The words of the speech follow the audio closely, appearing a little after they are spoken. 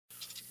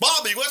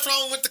Rudy, what's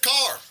wrong with the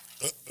car?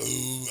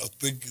 Uh-oh, I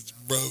think it's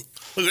broke.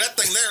 Look, that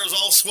thing there is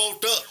all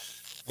swooped up.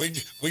 We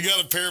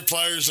got a pair of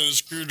pliers and a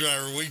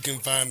screwdriver. We can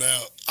find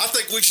out. I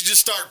think we should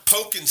just start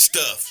poking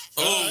stuff.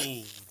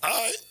 All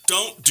right.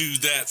 Don't do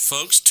that,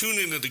 folks. Tune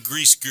into the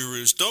Grease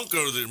Gurus. Don't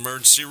go to the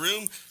emergency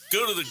room.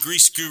 Go to the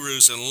Grease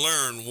Gurus and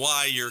learn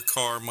why your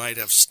car might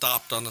have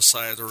stopped on the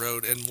side of the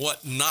road and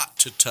what not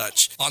to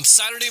touch. On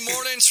Saturday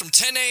mornings from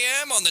 10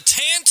 a.m. on the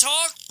Tan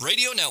Talk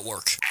Radio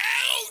Network.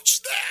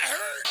 Ouch, that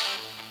hurt.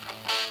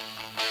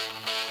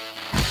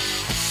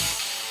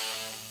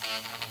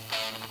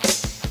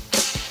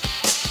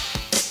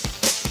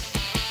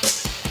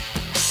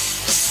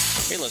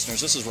 Hey listeners,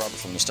 this is Robert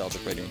from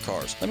Nostalgic Radio and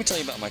Cars. Let me tell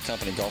you about my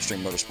company,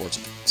 Gulfstream Motorsports,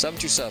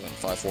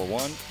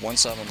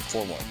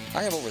 727-541-1741.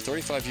 I have over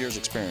 35 years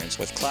experience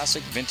with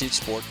classic, vintage,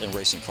 sport, and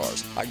racing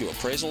cars. I do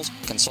appraisals,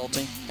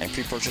 consulting, and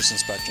pre-purchase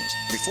inspections.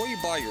 Before you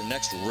buy your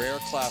next rare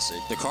classic,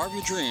 the car of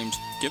your dreams,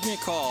 give me a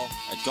call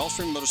at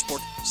Gulfstream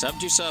Motorsport,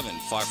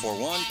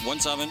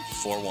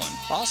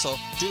 727-541-1741. Also,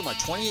 due to my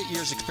 28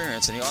 years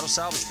experience in the auto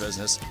salvage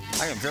business,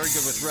 I am very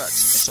good with wrecks.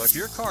 So if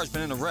your car has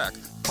been in a wreck,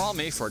 call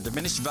me for a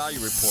diminished value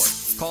report.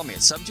 Call me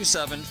at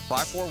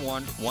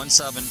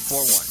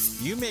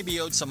 727-541-1741. You may be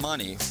owed some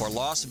money for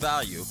lost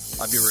value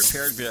of your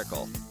repaired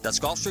vehicle. That's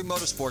Gulfstream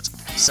Motorsports,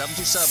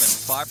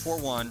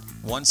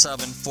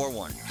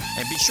 727-541-1741.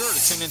 And be sure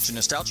to tune into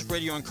Nostalgic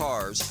Radio and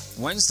Cars,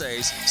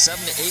 Wednesdays,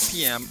 7 to 8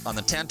 p.m. on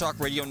the Tan Talk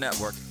Radio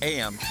Network,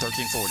 AM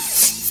 1340.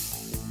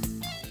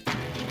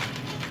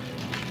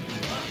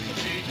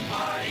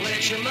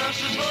 Flex your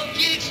muscles for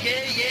kicks,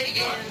 yeah, yeah,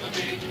 yeah.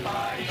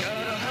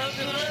 Gotta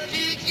hustle a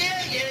jig,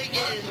 yeah, yeah,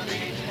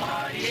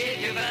 yeah.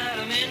 Take your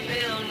vitamin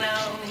pill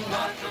now.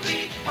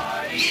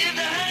 Give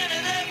the hand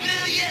of that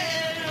pill,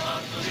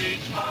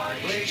 yeah.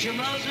 Flex your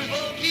muscles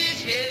for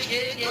kicks, yeah,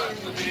 yeah, yeah.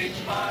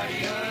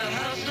 Gotta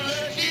hustle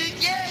a jig,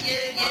 yeah,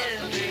 yeah,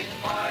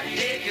 yeah.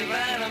 Take your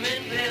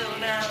vitamin pill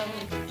now.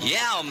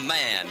 Yeah,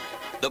 man.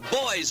 The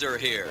boys are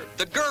here,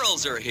 the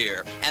girls are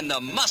here, and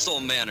the muscle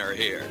men are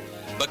here.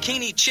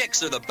 Bikini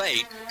chicks are the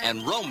bait,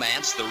 and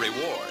romance the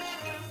reward.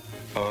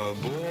 A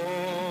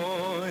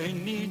boy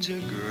needs a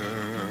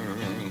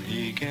girl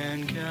he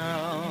can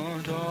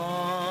count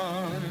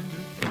on.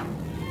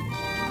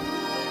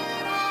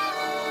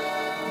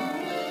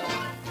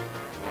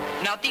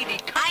 Now, Dee Dee,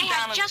 I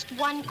have just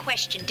one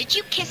question. Did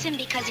you kiss him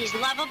because he's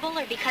lovable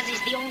or because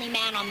he's the only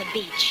man on the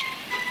beach?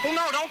 Well,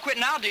 no, don't quit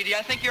now, Dee Dee.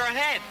 I think you're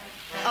ahead.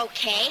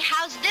 Okay,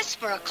 how's this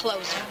for a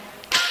closer?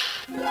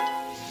 You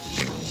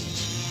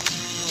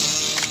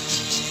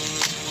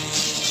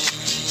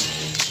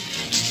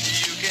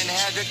can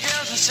have your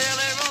girls and sell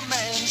their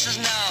romances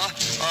now.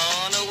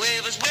 On the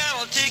waivers where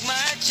I'll take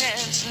my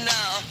chance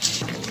now.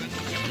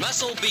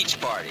 Muscle Beach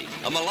Party,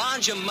 a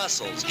melange of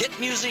muscles, hit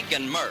music,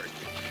 and mirth.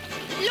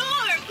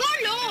 Lower, go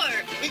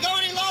lower. We go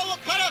any lower, we'll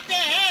cut off their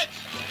heads.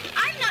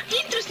 I'm not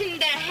interested in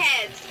their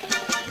heads.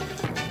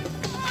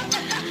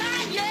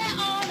 Yeah,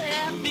 on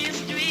happy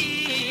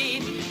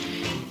street.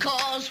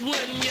 'Cause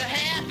when you're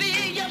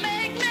happy, you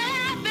make me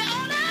happy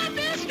on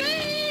happy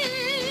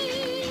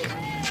street.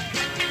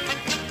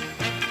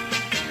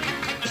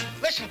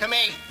 Listen to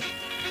me.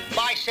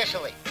 Buy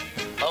Sicily.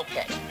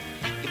 Okay.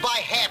 You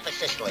buy half of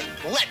Sicily.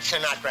 Let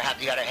Sinatra have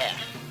the other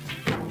half.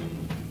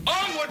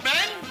 Onward,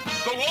 men!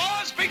 The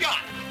war's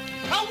begun!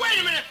 Oh, wait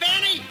a minute,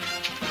 Fanny!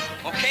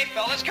 Okay,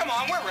 fellas, come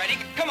on. We're ready.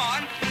 Come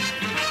on.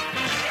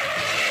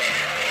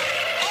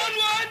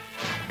 Onward!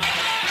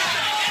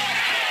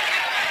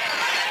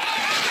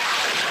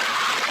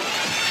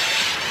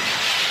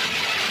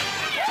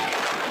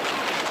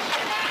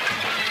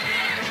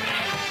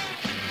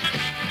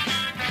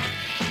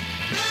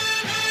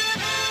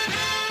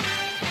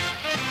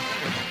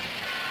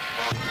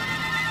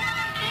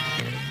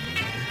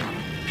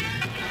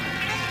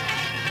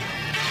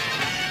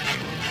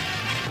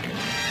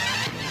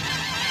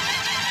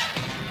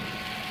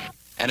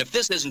 And if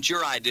this isn't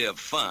your idea of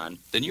fun,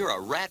 then you're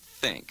a rat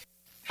fink.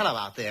 Hello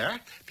out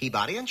there.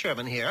 Peabody and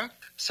Sherman here.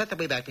 Set the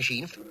Wayback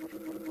Machine.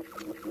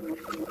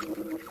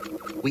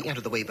 We enter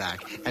the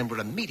Wayback, and we're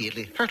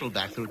immediately hurtled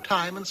back through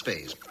time and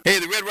space. Hey,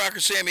 the Red Rocker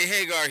Sammy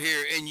Hagar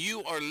here, and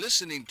you are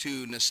listening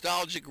to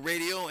Nostalgic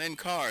Radio and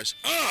Cars.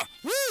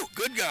 Woo!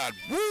 Good God,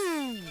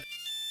 woo!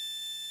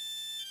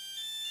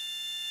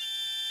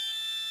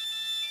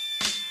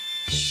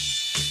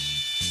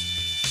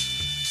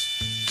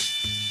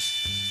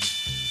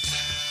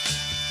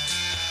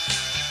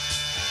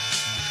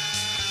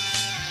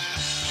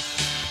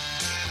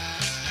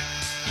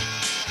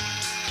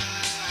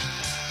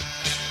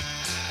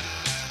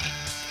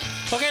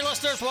 Okay,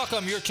 listeners,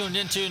 welcome. You're tuned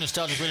into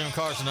Nostalgic Radio and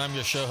Cars, and I'm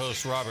your show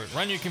host, Robert.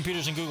 Run your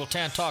computers and Google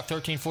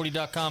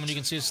TanTalk1340.com, and you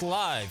can see us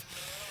live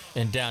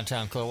in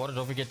downtown Clearwater.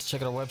 Don't forget to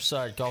check out our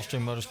website,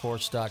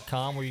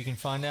 GulfstreamMotorsports.com, where you can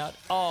find out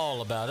all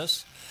about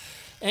us.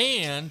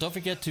 And don't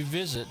forget to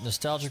visit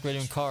Nostalgic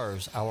Radio and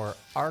Cars, our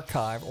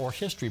archive or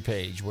history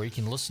page, where you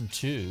can listen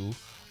to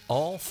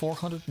all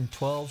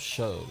 412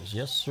 shows.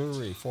 Yes,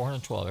 sir,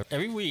 412.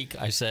 Every week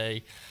I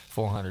say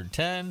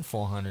 410,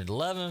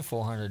 411,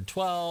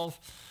 412.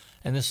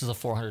 and this is the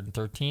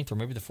 413th or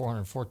maybe the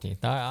 414th.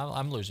 Now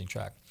I'm losing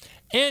track.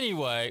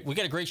 Anyway, we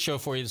got a great show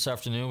for you this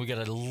afternoon. We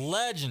got a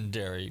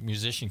legendary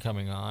musician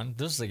coming on.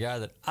 This is the guy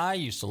that I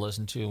used to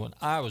listen to when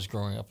I was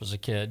growing up as a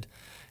kid,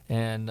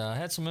 and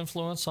had some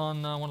influence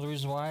on one of the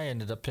reasons why I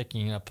ended up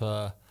picking up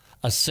a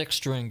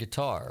 6-string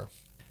guitar.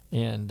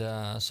 And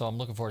so I'm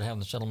looking forward to having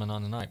this gentleman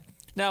on tonight.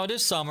 Now, it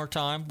is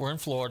summertime. We're in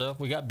Florida.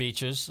 We got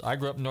beaches. I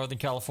grew up in Northern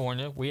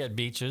California. We had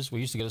beaches. We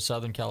used to go to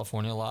Southern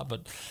California a lot,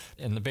 but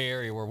in the Bay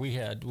Area where we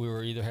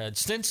either had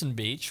Stinson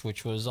Beach,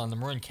 which was on the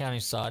Marin County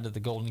side of the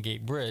Golden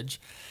Gate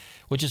Bridge,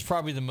 which is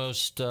probably the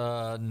most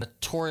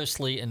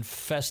notoriously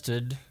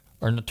infested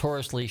or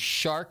notoriously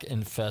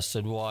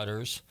shark-infested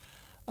waters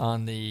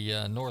on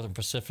the Northern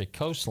Pacific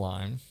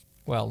coastline.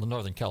 Well, the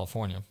Northern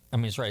California. I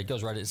mean, it's right. It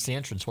goes right. It's the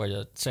entranceway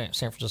to San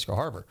Francisco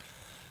Harbor.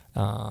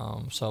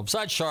 So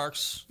besides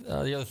sharks,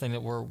 the other thing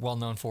that we're well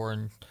known for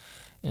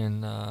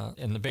in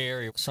the Bay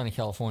Area, sunny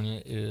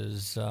California,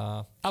 is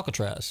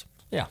Alcatraz.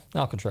 Yeah,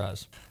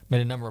 Alcatraz.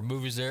 Made a number of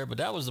movies there, but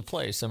that was the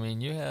place. I mean,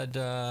 you had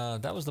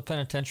that was the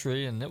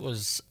penitentiary, and it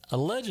was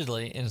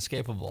allegedly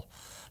inescapable.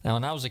 Now,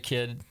 when I was a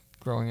kid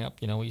growing up,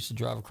 we used to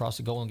drive across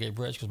the Golden Gate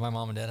Bridge because my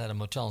mom and dad had a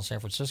motel in San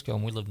Francisco,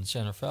 and we lived in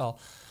Santa Fe.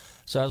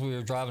 So as we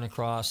were driving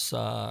across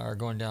or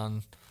going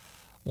down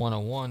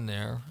 101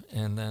 there,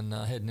 and then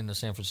heading into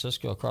San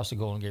Francisco across the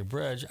Golden Gate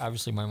Bridge,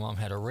 obviously my mom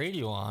had a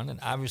radio on, and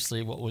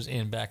obviously what was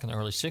in back in the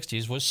early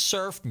 60s was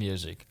surf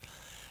music.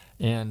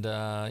 And,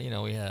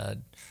 we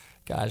had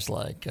guys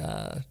like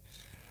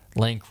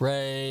Link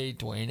Ray,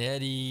 Dwayne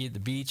Eddy, the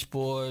Beach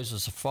Boys, the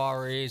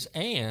Safaris,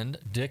 and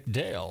Dick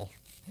Dale,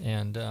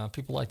 and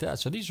people like that.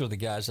 So these were the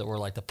guys that were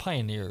like the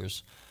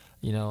pioneers,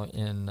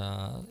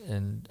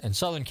 in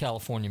Southern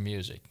California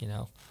music,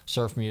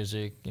 surf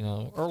music,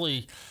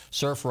 early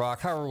surf rock,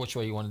 however which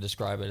way you want to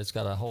describe it. It's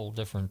got a whole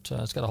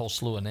it's got a whole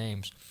slew of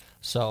names.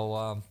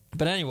 So,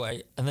 but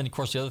anyway, and then of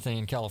course the other thing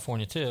in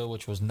California too,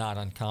 which was not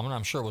uncommon,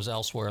 I'm sure it was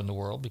elsewhere in the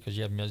world, because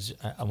you have,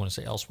 I want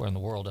to say elsewhere in the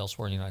world,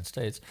 elsewhere in the United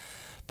States,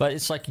 but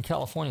it's like in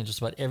California, just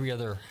about every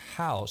other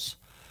house,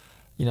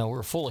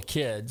 we're full of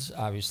kids,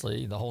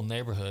 obviously, the whole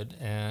neighborhood,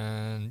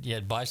 and you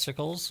had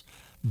bicycles,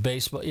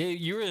 baseball.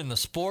 You were in the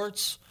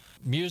sports,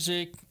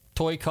 music,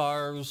 toy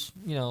cars,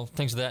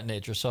 things of that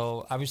nature.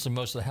 So obviously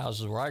most of the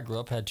houses where I grew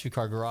up had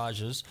 2-car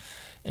garages,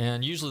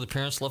 and usually the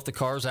parents left the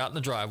cars out in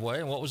the driveway.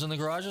 And what was in the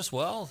garages?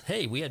 Well,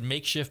 hey, we had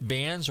makeshift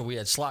bands, or we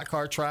had slot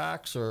car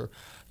tracks, or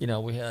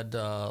we had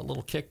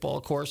little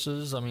kickball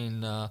courses. I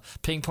mean,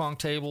 ping pong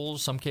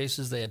tables. Some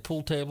cases they had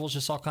pool tables,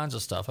 just all kinds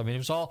of stuff. I mean, it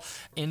was all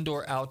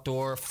indoor,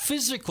 outdoor,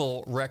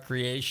 physical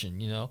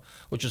recreation,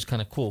 which was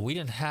kind of cool. We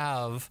didn't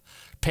have.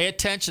 Pay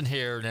attention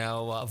here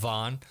now,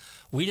 Vaughn.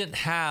 We didn't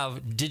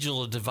have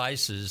digital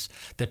devices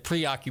that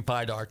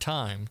preoccupied our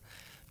time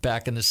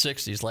back in the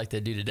 60s like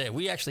they do today.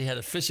 We actually had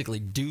to physically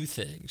do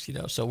things,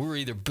 So we were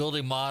either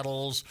building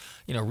models,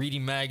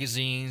 reading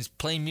magazines,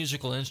 playing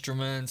musical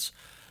instruments,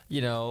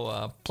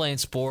 playing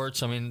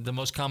sports. I mean, the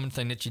most common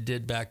thing that you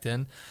did back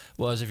then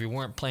was if you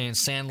weren't playing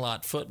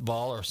sandlot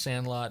football or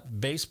sandlot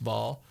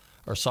baseball,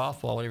 or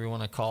softball, whatever you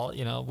want to call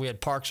it. We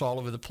had parks all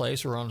over the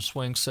place. We were on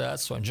swing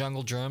sets, on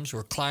jungle gyms. We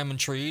were climbing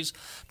trees,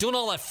 doing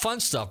all that fun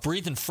stuff,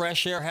 breathing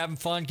fresh air, having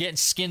fun, getting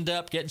skinned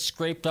up, getting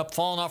scraped up,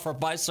 falling off our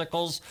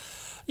bicycles,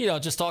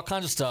 just all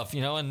kinds of stuff,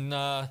 And,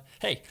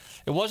 hey,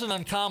 it wasn't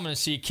uncommon to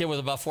see a kid with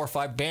about 4 or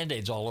 5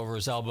 Band-Aids all over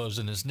his elbows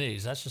and his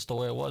knees. That's just the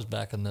way it was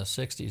back in the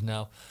 60s.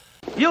 Now,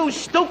 You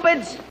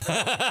stupids!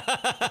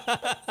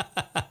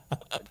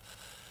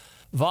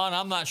 Vaughn,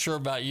 I'm not sure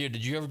about you.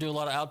 Did you ever do a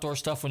lot of outdoor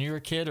stuff when you were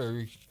a kid,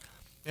 or...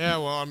 Yeah,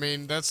 well, I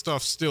mean, that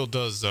stuff still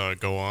does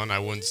go on. I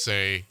wouldn't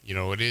say,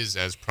 it is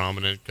as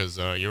prominent, because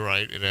you're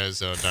right, it has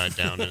died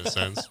down in a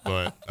sense.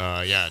 But,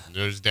 yeah,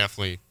 there's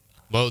definitely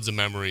loads of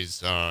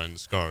memories and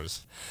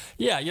scars.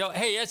 Yeah,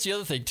 hey, that's the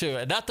other thing, too.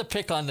 And not to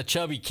pick on the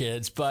chubby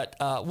kids, but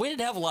we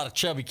didn't have a lot of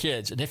chubby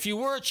kids. And if you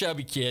were a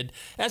chubby kid,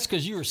 that's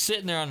because you were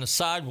sitting there on the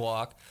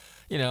sidewalk,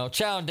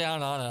 chowing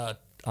down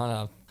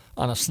on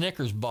a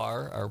Snickers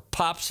bar or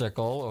popsicle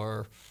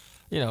or...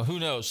 who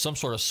knows, some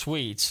sort of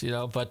sweets,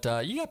 but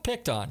you got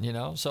picked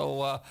on,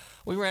 So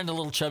we ran the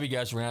little chubby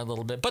guys around a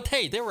little bit. But,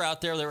 hey, they were out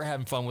there. They were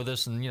having fun with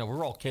us. And, we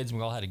were all kids and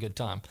we all had a good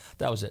time.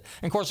 That was it.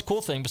 And, of course, the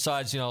cool thing,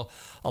 besides, a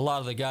lot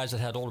of the guys that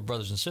had older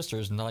brothers and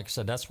sisters, and like I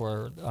said, that's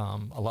where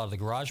a lot of the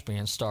garage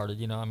bands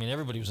started. I mean,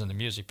 everybody was into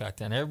music back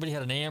then. Everybody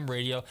had an AM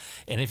radio.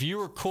 And if you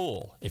were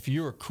cool,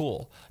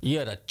 you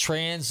had a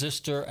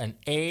transistor,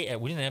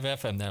 we didn't have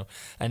FM then,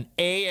 an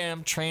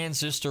AM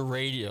transistor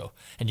radio.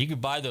 And you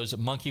could buy those at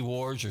Monkey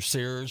Wars or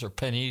Sears or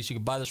Penny's. You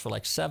could buy this for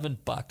like $7,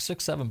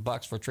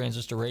 $6-7 for a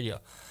transistor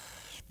radio.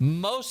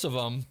 Most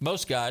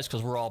guys,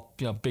 because we're all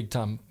big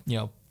time,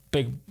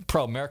 big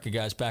pro-America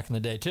guys back in the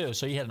day too.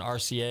 So you had an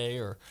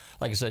RCA, or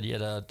like I said, you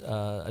had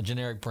a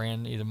generic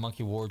brand, either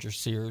Monkey Wars or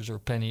Sears or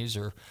Penny's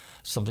or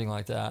something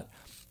like that.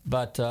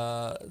 But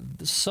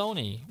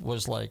Sony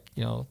was like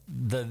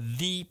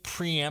the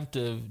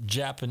preemptive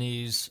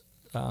Japanese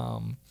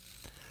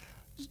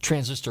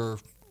transistor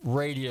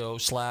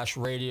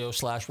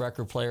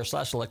radio/record player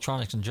 /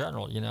 electronics in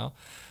general,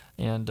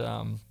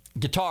 And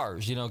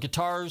guitars,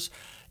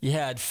 you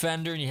had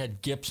Fender and you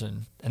had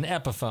Gibson, and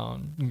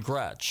Epiphone, and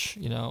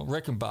Gretsch,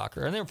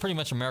 Rickenbacker. And they were pretty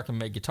much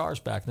American-made guitars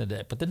back in the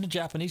day. But then the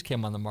Japanese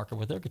came on the market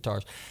with their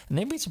guitars, and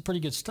they made some pretty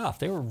good stuff.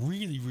 They were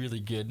really, really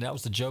good, and that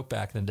was the joke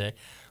back in the day.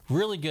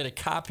 Really good at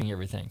copying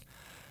everything.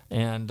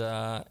 And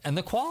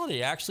the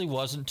quality actually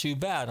wasn't too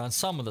bad on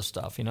some of the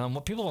stuff, And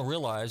what people don't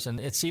realize, and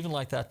it's even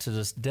like that to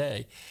this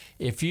day,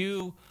 if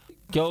you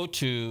go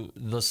to,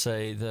 let's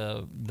say,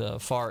 the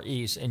Far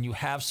East, and you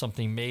have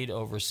something made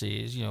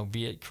overseas,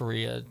 be it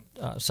Korea,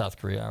 South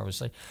Korea,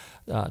 obviously,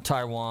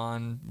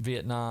 Taiwan,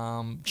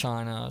 Vietnam,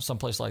 China,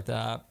 someplace like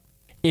that.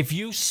 If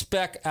you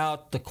spec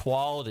out the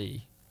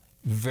quality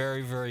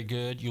very, very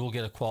good, you will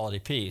get a quality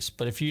piece.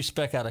 But if you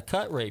spec out a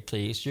cut rate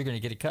piece, you're going to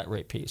get a cut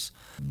rate piece.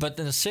 But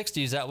in the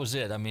 60s, that was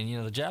it. I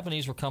mean, the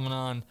Japanese were coming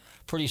on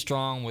pretty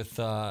strong with,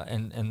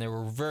 and they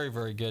were very,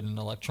 very good in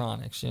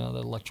electronics. The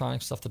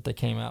electronic stuff that they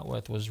came out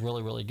with was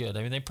really, really good.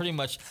 I mean, they pretty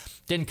much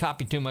didn't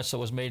copy too much that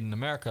was made in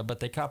America, but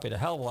they copied a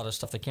hell of a lot of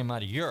stuff that came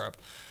out of Europe.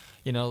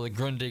 The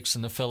Grundiks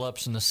and the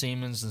Philips and the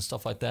Siemens and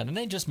stuff like that. And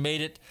they just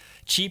made it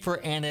cheaper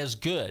and as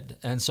good.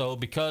 And so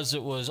because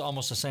it was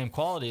almost the same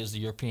quality as the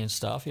European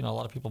stuff, a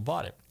lot of people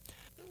bought it.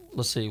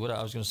 Let's see, what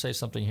I was going to say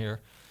something here.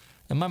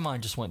 And my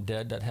mind just went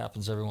dead. That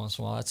happens every once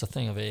in a while. That's a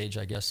thing of age,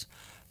 I guess.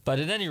 But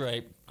at any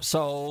rate,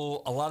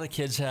 so a lot of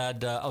kids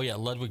had,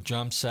 Ludwig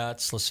drum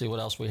sets. Let's see what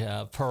else we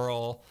have.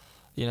 Pearl.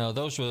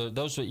 Those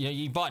were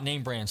you bought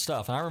name brand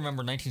stuff. And I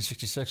remember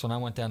 1966 when I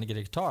went down to get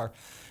a guitar,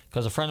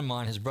 because a friend of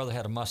mine, his brother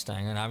had a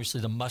Mustang, and obviously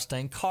the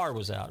Mustang car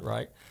was out,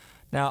 right?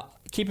 Now,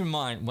 keep in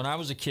mind, when I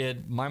was a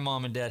kid, my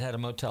mom and dad had a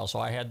motel, so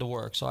I had to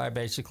work. So I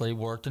basically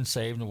worked and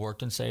saved and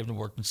worked and saved and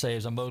worked and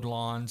saved. I mowed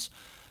lawns.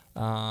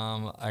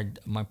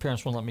 My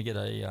parents wouldn't let me get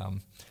a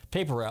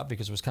paper route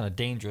because it was kind of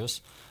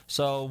dangerous.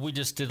 So we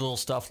just did little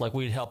stuff like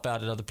we'd help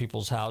out at other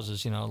people's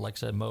houses, like I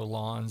said, mow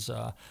lawns,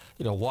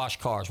 wash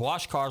cars.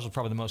 Wash cars was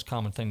probably the most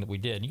common thing that we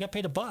did. You got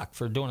paid $1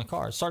 for doing a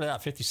car. It started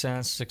out 50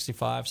 cents,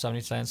 65,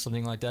 70 cents,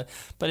 something like that.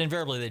 But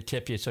invariably they'd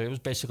tip you, so it was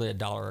basically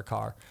 $1 a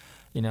car,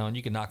 and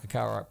you could knock a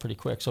car out pretty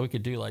quick. So we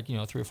could do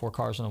 3 or 4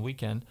 cars on a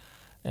weekend,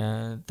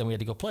 and then we had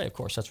to go play, of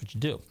course. That's what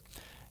you do.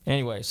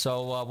 Anyway,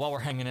 so while we're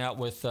hanging out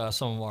with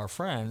some of our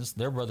friends,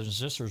 their brothers and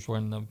sisters were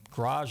in the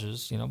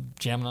garages,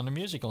 jamming on the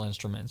musical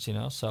instruments,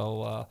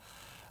 So,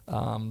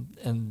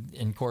 and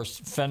of course,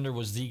 Fender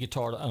was the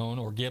guitar to own,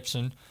 or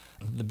Gibson.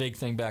 The big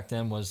thing back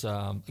then was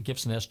a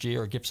Gibson SG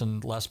or Gibson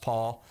Les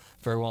Paul,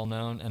 very well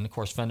known. And of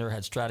course, Fender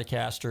had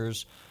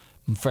Stratocasters,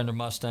 Fender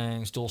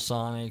Mustangs, Dual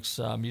Sonics,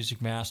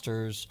 Music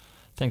Masters,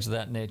 things of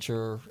that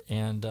nature,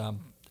 and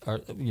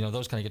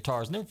those kind of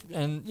guitars.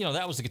 And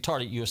that was the guitar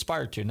that you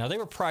aspired to. Now, they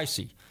were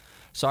pricey.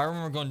 So I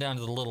remember going down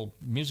to the little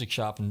music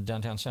shop in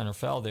downtown Santa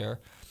Fe there,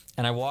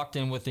 and I walked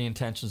in with the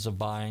intentions of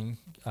buying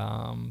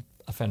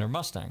a Fender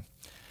Mustang.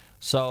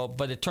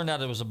 But it turned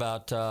out it was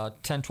about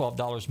 $10,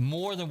 $12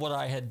 more than what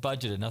I had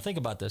budgeted. Now, think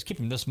about this.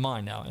 Keep this in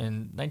mind now.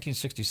 In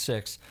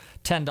 1966,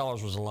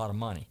 $10 was a lot of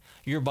money.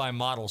 You were buying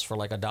models for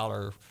like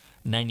 $1.99,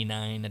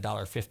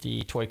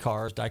 $1.50. Toy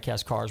cars,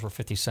 die-cast cars were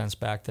 50 cents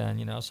back then,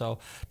 So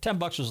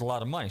 $10 was a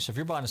lot of money. So if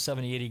you're buying a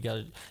 7080, you got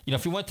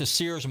if you went to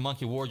Sears or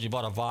Monkey Ward's, you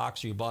bought a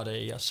Vox or you bought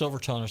a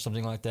Silvertone or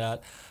something like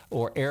that,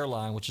 or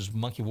Airline, which is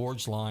Monkey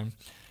Ward's line,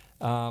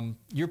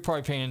 you're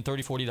probably paying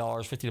 $30, $40,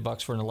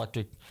 $50 for an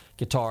electric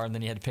guitar, and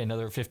then you had to pay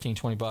another $15,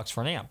 $20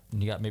 for an amp.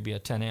 And you got maybe a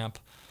 10 amp,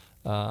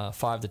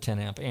 5 to 10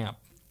 amp amp.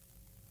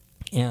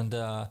 And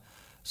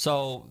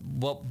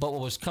but what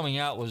was coming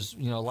out was,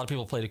 a lot of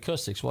people played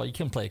acoustics. Well, you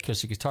couldn't play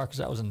acoustic guitar because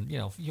that was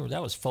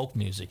that was folk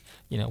music.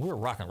 We were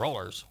rock and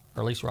rollers,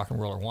 or at least rock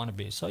and roller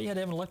wannabes. So you had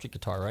to have an electric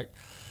guitar, right?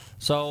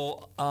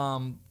 So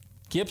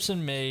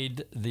Gibson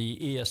made the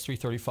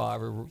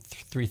ES335 or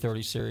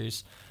 330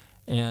 series,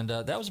 and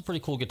that was a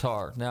pretty cool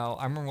guitar. Now,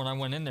 I remember when I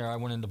went in there, I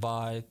went in to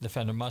buy the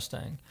Fender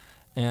Mustang,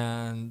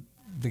 and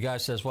the guy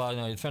says, well,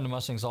 the Fender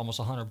Mustang's almost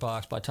 $100.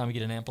 By the time you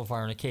get an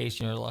amplifier and a case,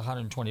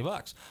 $120.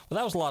 Well,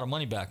 that was a lot of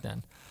money back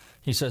then.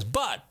 He says,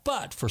 but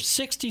for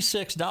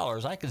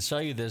 $66, I can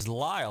sell you this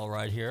Lyle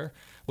right here,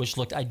 which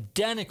looked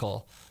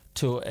identical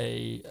to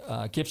a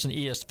Gibson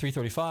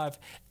ES335,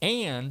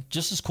 and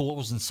just as cool, it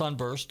was in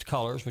sunburst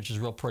colors, which is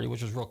real pretty,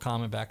 which was real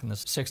common back in the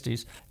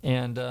 60s,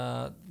 and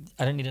I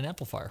didn't need an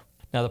amplifier.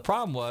 Now, the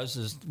problem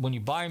is when you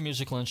buy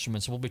musical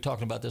instruments, and we'll be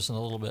talking about this in a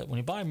little bit, when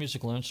you buy a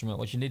musical instrument,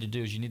 what you need to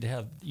do is you need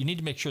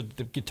to make sure that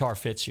the guitar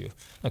fits you.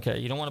 Okay,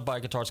 you don't want to buy a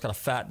guitar that's got a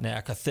fat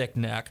neck, a thick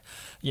neck,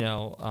 a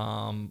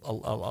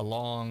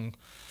long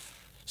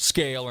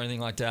scale or anything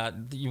like that.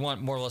 You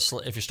want more or less,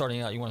 if you're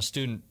starting out, you want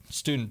a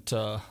student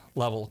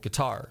level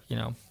guitar,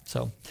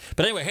 So,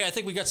 but anyway, hey, I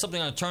think we got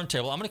something on the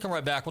turntable. I'm going to come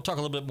right back. We'll talk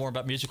a little bit more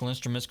about musical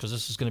instruments because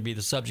this is going to be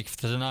the subject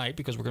for tonight,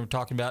 because we're going to be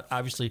talking about,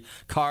 obviously,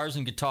 cars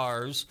and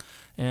guitars,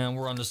 and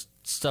we're on the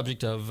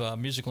subject of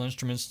musical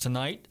instruments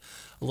tonight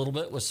a little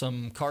bit with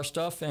some car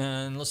stuff.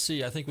 And let's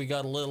see, I think we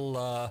got a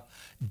little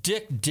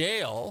Dick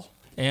Dale.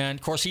 And,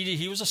 of course,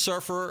 he was a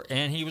surfer,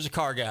 and he was a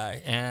car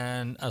guy,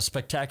 and a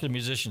spectacular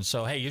musician.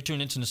 So, hey, you're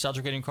tuned into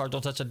Nostalgic Radio and Cars.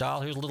 Don't touch the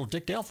dial. Here's a little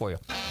Dick Dale for you.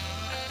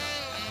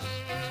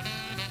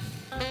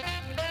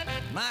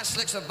 My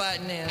slicks are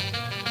biting in,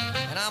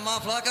 and I'm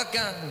off like a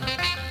gun.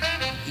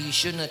 You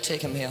shouldn't have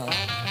taken me out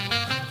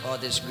for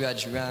this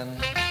grudge run.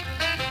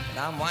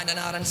 But I'm winding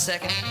out in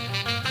second,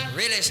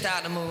 really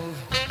starting to move.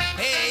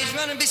 Hey, he's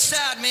running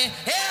beside me.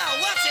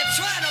 Yeah, what's he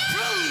trying to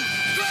prove?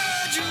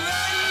 Grudge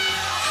run.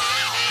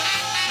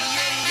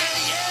 Yeah, yeah,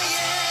 yeah,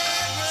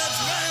 yeah, grudge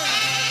run.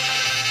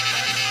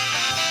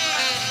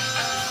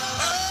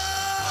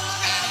 Oh,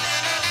 look out,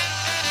 baby.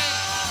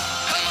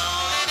 Come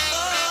on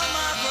for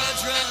my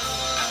grudge run.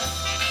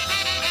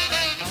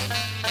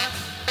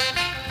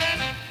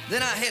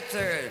 Then I hit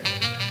third.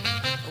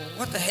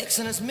 What the heck's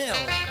in his mill?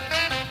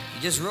 He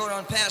just rode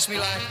on past me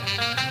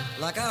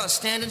like I was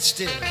standing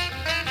still.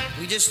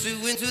 We just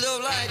flew into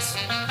those lights.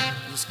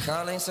 This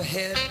car lengths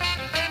ahead.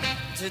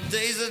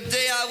 Today's the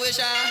day I wish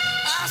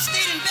I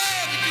stayed in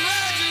bed.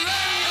 Grudge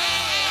run.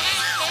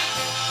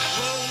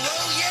 Whoa,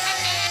 whoa, yeah,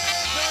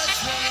 yeah, grudge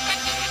run.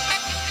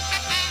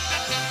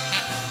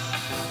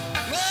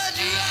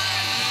 Grudge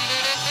run.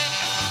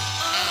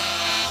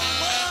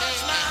 Oh,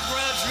 what's my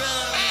grudge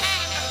run?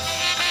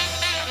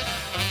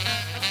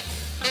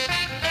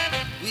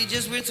 We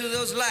just went through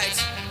those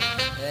lights,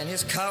 and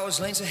his car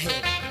was lengths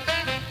ahead.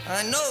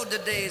 I know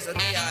today's the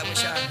day I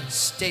wish I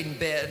stayed in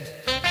bed.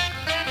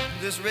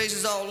 This race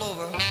is all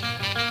over,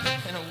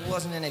 and it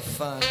wasn't any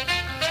fun.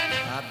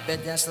 I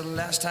bet that's the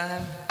last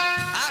time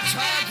I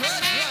try a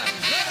grudge run.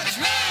 Grudge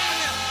run!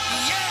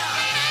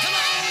 Yeah! Come on!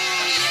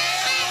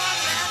 Yeah! Walk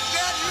that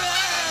grudge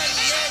run!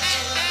 Yeah,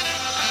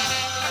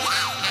 yeah!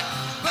 Wow!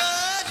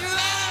 Grudge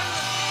run!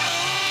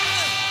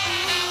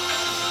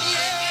 Ooh,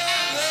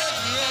 yeah!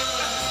 Grudge run!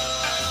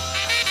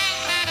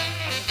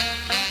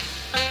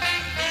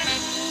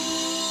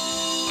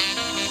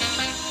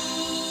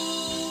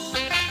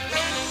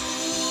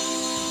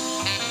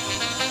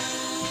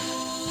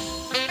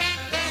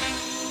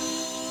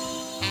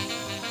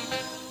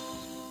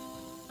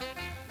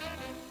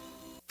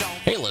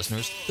 Hey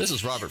listeners, this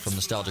is Robert from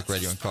Nostalgic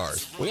Radio and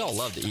Cars. We all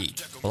love to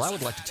eat. Well, I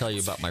would like to tell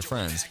you about my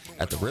friends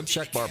at the Rib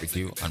Shack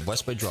Barbecue on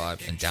West Bay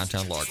Drive in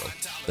downtown Largo.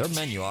 Their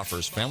menu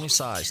offers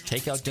family-sized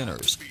takeout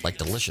dinners like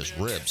delicious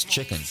ribs,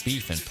 chicken,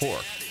 beef, and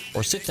pork,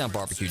 or sit-down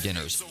barbecue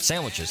dinners,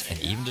 sandwiches, and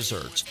even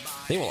desserts.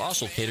 They will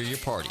also cater your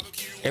party.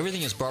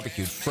 Everything is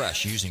barbecued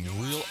fresh using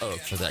real oak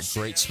for that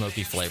great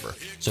smoky flavor.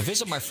 So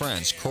visit my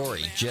friends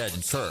Corey, Jed,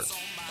 and Kurt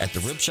at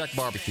the Rib Shack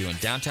Barbecue in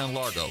downtown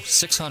Largo,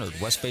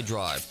 600 West Bay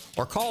Drive,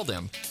 or call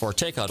them for a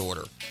takeout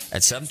order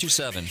at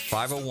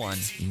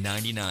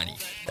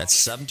 727-501-9090. That's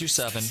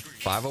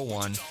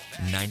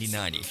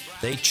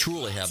 727-501-9090. They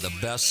truly have the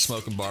best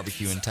smoking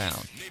barbecue in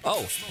town.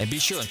 Oh, and be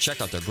sure and check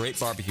out their great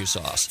barbecue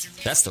sauce.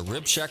 That's the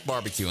Rib Shack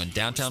Barbecue in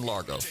downtown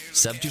Largo,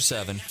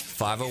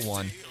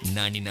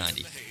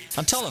 727-501-9090.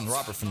 I'm telling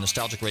Robert from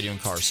Nostalgic Radio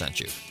and Cars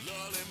sent you.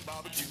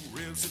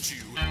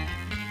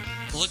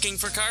 Looking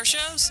for car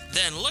shows?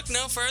 Then look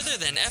no further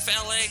than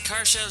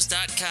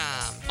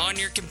FLACarshows.com. On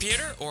your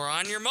computer or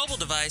on your mobile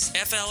device,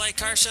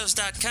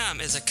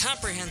 FLACarshows.com is a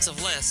comprehensive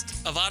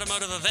list of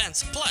automotive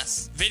events,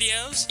 plus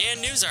videos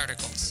and news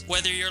articles.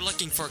 Whether you're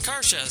looking for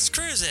car shows,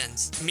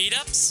 cruise-ins,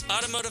 meetups,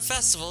 automotive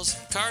festivals,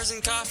 cars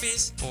and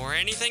coffees, or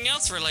anything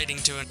else relating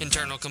to an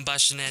internal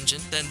combustion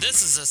engine, then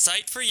this is a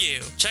site for you.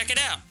 Check it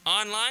out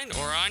online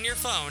or on your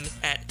phone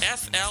at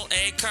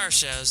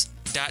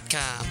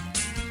FLACarshows.com.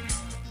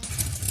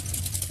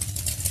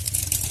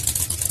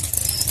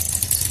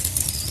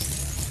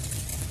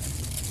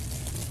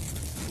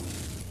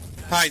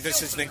 Hi,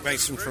 this is Nick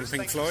Mason from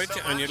Pink Floyd,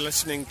 and you're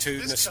listening to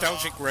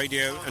Nostalgic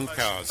Radio and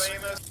Cars.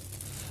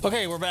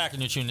 Okay, we're back,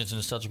 and you're tuned into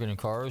Nostalgic Radio and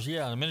Cars.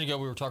 Yeah, a minute ago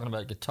we were talking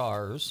about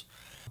guitars.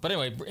 But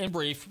anyway, in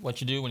brief, what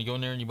you do when you go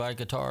in there and you buy a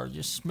guitar,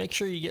 just make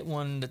sure you get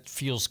one that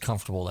feels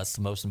comfortable. That's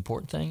the most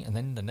important thing. And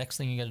then the next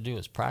thing you got to do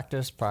is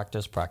practice,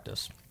 practice,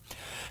 practice.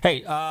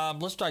 Hey,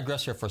 let's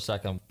digress here for a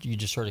second. You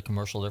just heard a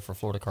commercial there for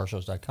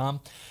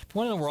FloridaCarShows.com. If you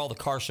want to know where all the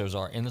car shows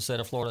are in the state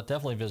of Florida,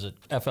 definitely visit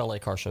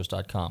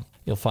FLACarshows.com.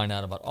 You'll find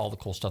out about all the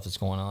cool stuff that's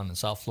going on in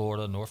South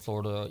Florida, North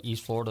Florida,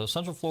 East Florida,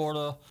 Central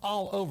Florida,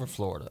 all over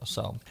Florida.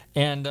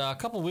 And a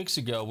couple of weeks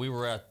ago, we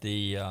were at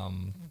the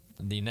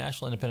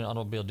National Independent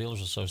Automobile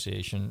Dealers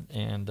Association,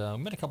 and we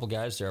met a couple of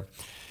guys there.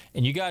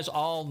 And you guys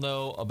all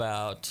know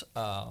about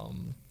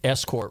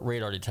Escort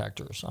radar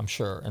detectors, I'm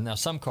sure. And now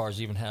some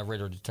cars even have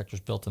radar detectors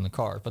built in the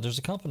car. But there's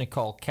a company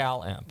called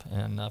CalAmp,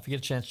 and if you get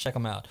a chance, check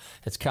them out.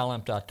 It's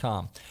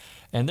calamp.com.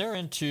 And they're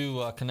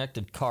into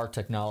connected car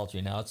technology.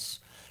 Now,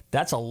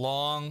 that's a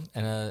long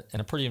and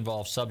a pretty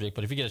involved subject,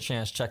 but if you get a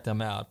chance, check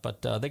them out.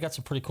 But they got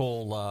some pretty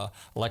cool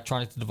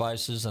electronic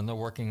devices, and they're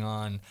working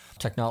on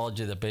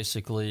technology that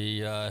basically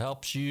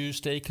helps you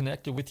stay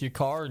connected with your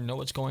car and know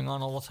what's going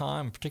on all the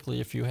time,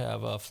 particularly if you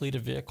have a fleet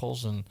of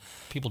vehicles and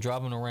people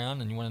driving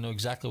around and you want to know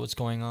exactly what's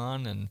going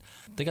on. And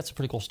they got some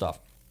pretty cool stuff.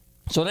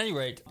 So at any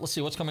rate, let's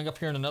see what's coming up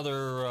here in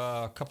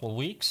another couple of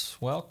weeks.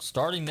 Well,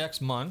 starting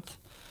next month,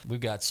 we've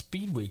got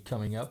Speed Week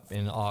coming up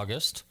in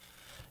August.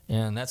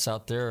 And that's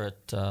out there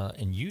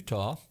in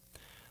Utah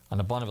on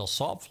the Bonneville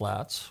Salt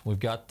Flats. We've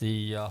got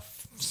the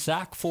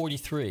SAC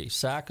 43.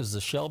 SAC is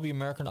the Shelby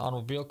American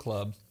Automobile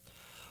Club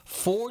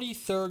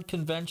 43rd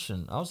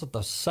convention. I was at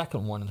the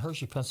second one in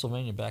Hershey,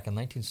 Pennsylvania back in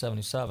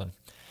 1977.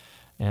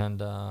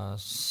 And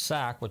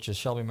SAC, which is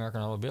Shelby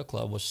American Automobile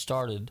Club, was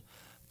started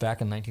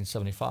back in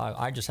 1975.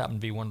 I just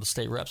happened to be one of the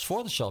state reps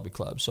for the Shelby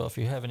Club. So if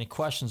you have any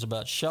questions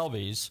about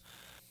Shelbys,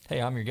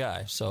 hey, I'm your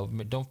guy. So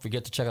don't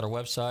forget to check out our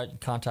website.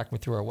 Contact me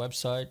through our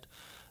website,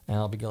 and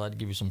I'll be glad to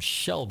give you some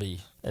Shelby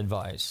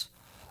advice.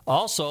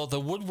 Also, the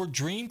Woodward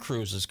Dream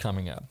Cruise is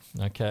coming up,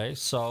 okay?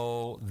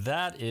 So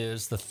that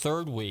is the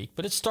third week,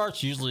 but it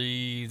starts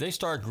usually, they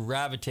start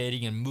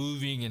gravitating and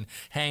moving and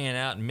hanging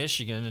out in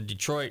Michigan and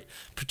Detroit,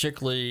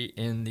 particularly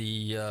in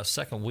the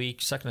second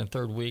and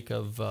third week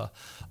of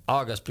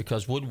August,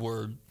 because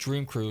Woodward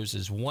Dream Cruise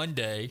is one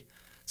day.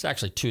 It's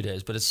actually 2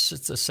 days, but it's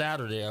a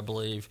Saturday, I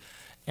believe.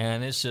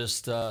 And it's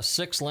just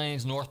 6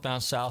 lanes,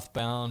 northbound,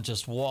 southbound,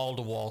 just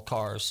wall-to-wall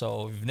cars.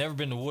 So if you've never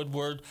been to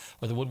Woodward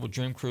or the Woodward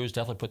Dream Cruise,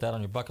 definitely put that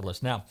on your bucket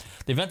list. Now,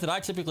 the event that I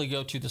typically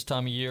go to that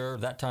time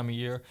of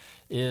year,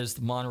 is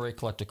the Monterey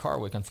Collector Car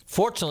Week.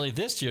 Unfortunately,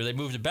 this year, they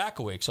moved it back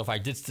a week. So if I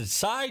did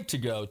decide to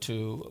go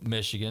to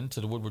Michigan,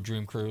 to the Woodward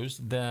Dream Cruise,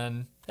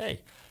 then,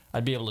 hey,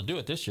 I'd be able to do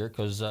it this year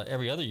because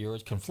every other year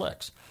it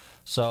conflicts.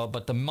 So,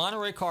 but the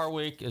Monterey Car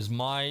Week is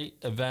my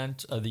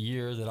event of the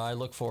year that I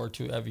look forward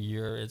to every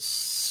year.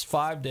 It's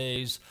 5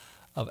 days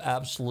of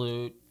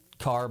absolute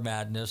car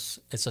madness.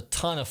 It's a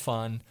ton of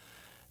fun,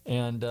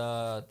 and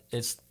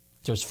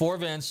there's 4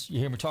 events. You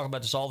hear me talk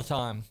about this all the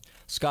time: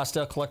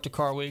 Scottsdale Collector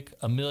Car Week,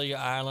 Amelia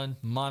Island,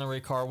 Monterey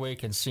Car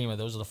Week, and SEMA.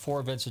 Those are the 4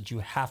 events that you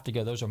have to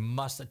go. Those are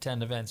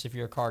must-attend events if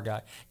you're a car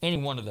guy. Any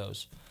one of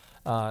those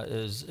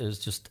is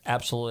just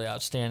absolutely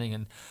outstanding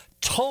and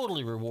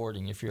totally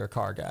rewarding if you're a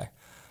car guy.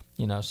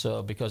 You know,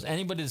 so because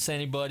anybody that's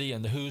anybody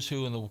and the who's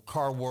who in the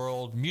car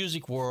world,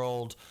 music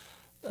world,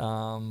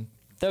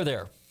 they're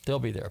there. They'll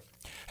be there.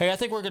 Hey, I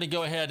think we're going to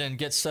go ahead and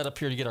get set up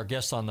here to get our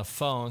guests on the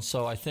phone.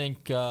 So I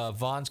think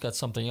Vaughn's got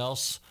something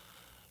else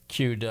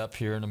queued up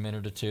here in a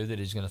minute or two that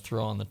he's going to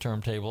throw on the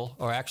turntable.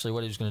 Or actually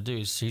what he's going to do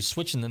is he's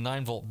switching the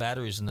 9-volt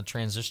batteries in the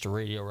transistor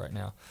radio right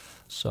now.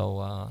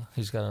 So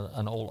he's got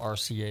an old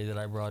RCA that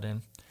I brought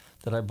in,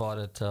 that I bought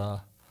at,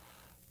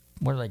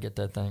 where did I get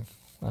that thing?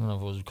 I don't know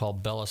if it was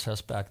called Bellis Hess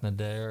back in the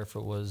day or if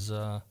it was,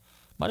 might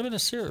have been a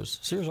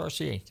Sears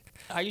RCA.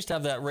 I used to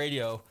have that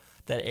radio,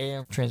 that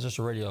AM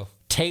transistor radio,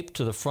 taped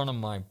to the front of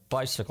my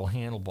bicycle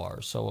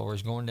handlebars. So I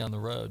was going down the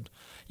road.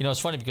 You know, it's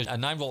funny because a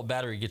 9-volt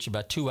battery gets you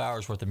about 2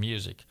 hours worth of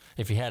music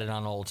if you had it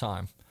on all the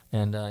time.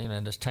 And,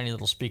 this tiny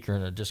little speaker,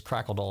 and it just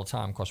crackled all the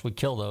time. Of course, we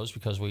kill those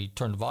because we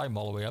turn the volume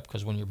all the way up,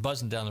 because when you're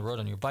buzzing down the road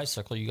on your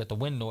bicycle, you got the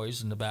wind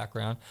noise in the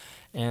background.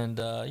 And,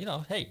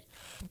 hey,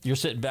 you're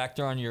sitting back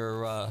there on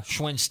your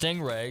Schwinn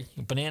Stingray,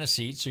 banana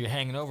seat, so you're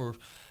hanging over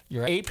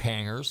your ape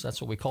hangers. That's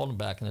what we called them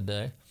back in the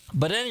day.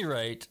 But at any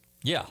rate,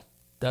 yeah,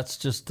 that's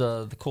just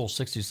the cool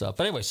 60s stuff.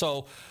 But anyway,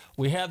 so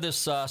we have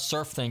this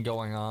surf thing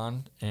going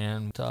on,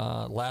 and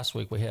last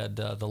week we had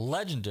the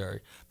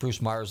legendary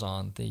Bruce Myers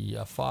on,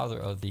 the father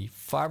of the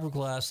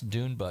fiberglass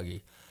dune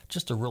buggy.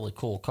 Just a really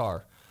cool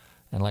car.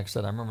 And like I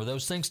said, I remember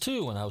those things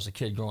too when I was a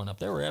kid growing up.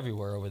 They were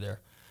everywhere over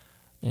there.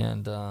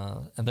 And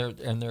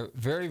they're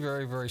very,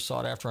 very, very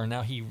sought after. And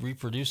now he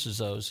reproduces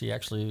those. He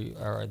actually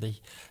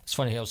it's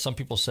funny how some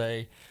people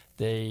say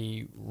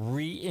they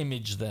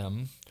re-image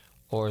them,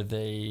 or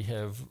they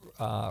have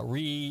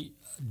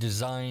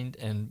redesigned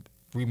and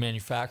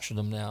remanufactured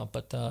them now.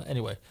 But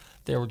anyway,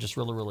 they were just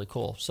really, really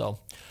cool. So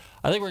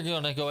I think we're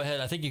going to go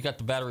ahead. I think you got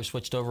the battery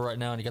switched over right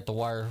now, and you got the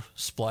wire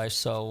spliced.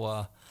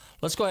 So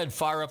let's go ahead and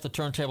fire up the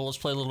turntable. Let's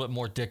play a little bit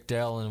more Dick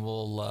Dale, and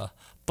we'll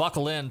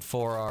buckle in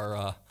for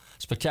our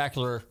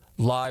spectacular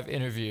live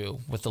interview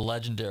with the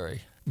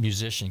legendary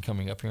musician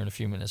coming up here in a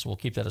few minutes. We'll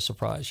keep that a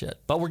surprise yet.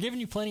 But we're giving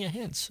you plenty of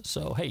hints.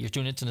 So, hey, you're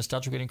tuned into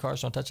Nostalgic Radio and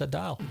Cars. Don't touch that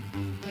dial.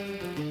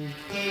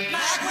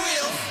 Mac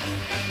Wheels.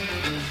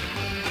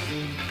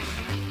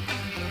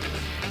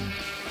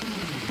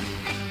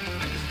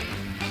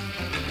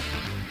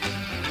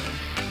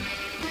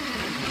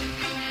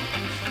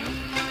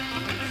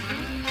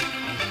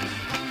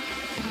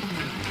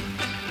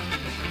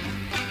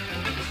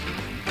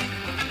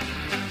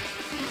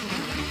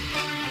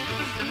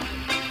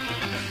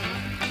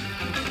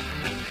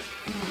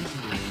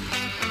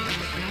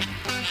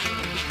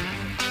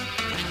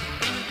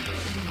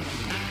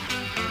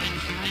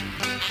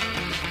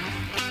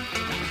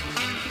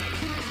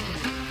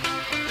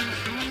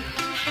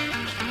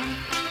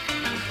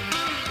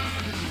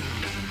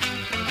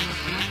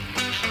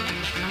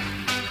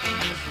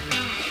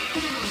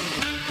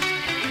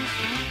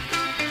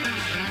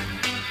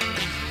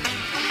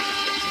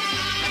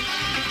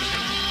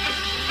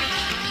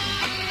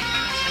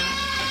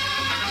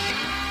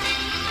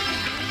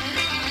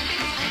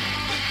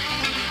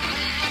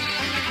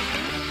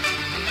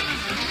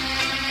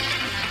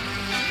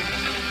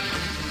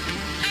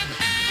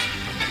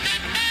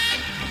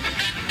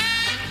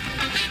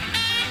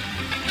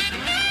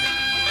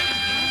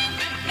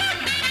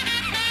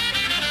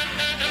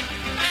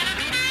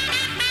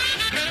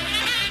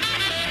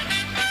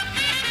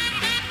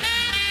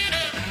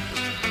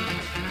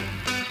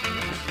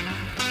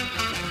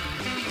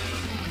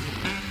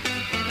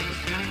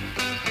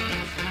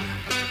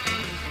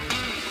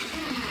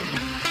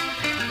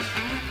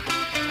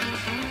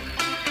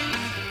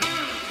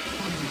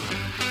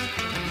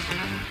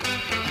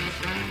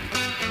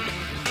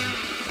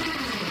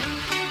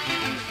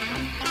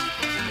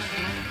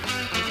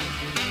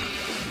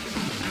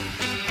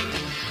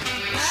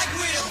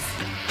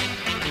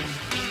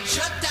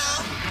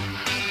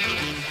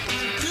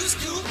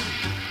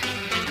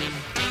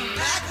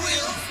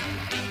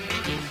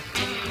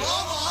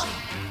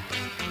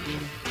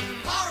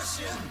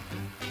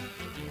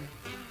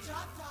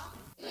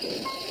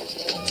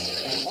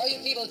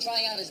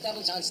 trying out his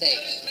doubles on stage.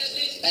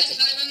 That's it.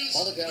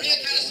 All the girls over here.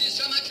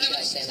 You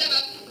guys stand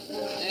up.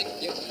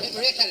 Thank you.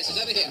 Maria Callas is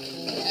over here.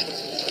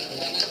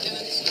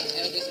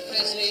 Elvis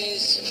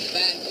Presley's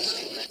band.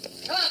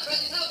 Come on,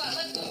 Presley, how about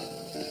let's go.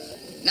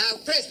 Now,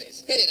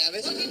 Presley's. Hit it,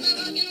 Elvis.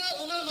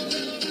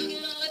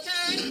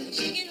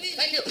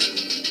 Thank you.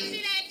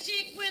 See that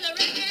chick with a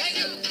red dress? Thank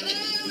you.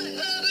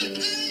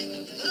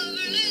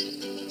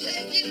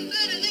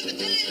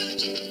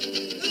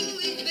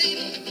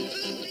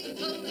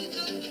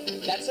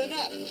 That's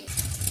enough.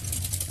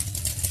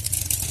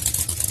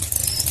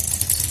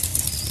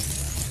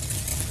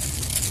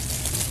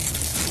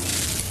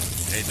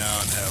 Hey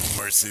now and have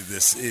mercy.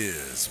 This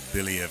is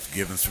Billy F.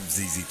 Gibbons from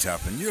ZZ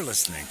Top, and you're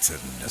listening to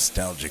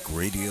Nostalgic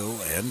Radio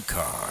and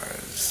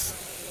Cars.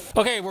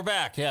 Okay, we're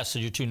back. Yeah, so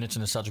you're tuned into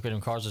Nostalgic Radio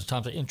and Cars. It's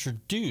time to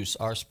introduce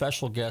our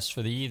special guest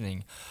for the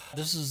evening.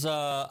 This is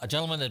a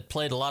gentleman that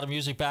played a lot of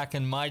music back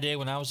in my day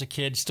when I was a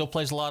kid. Still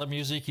plays a lot of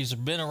music. He's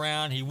been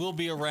around. He will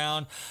be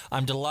around.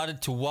 I'm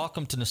delighted to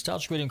welcome to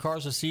Nostalgic Radio and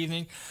Cars this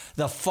evening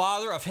the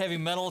father of heavy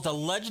metal, the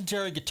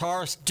legendary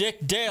guitarist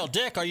Dick Dale.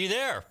 Dick, are you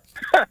there?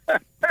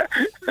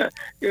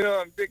 You know,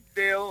 I'm Dick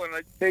Dale, and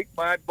I take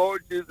my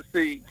board to the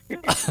sea.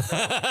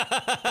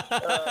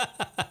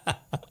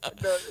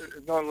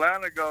 No,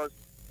 Lana goes.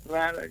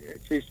 Lana,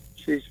 she's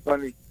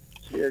funny.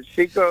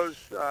 She goes.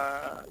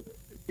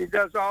 She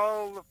does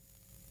all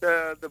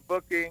the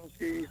booking.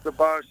 She's the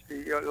boss.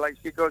 She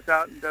goes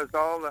out and does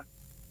all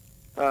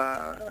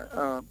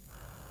the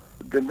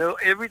new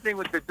everything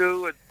with to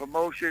do with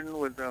promotion,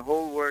 with the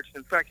whole works.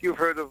 In fact, you've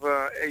heard of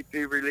AP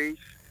Release,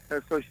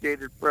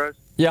 Associated Press.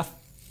 Yeah.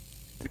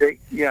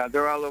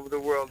 They're all over the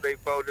world. They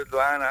voted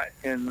Lana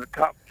in the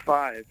top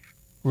 5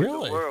 in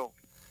the world.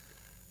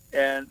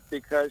 And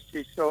because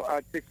she's so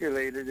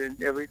articulated in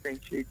everything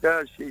she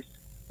does, she's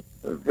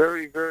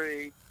very,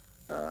 very,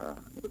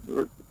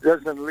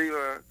 doesn't leave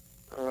a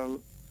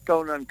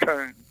stone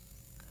unturned.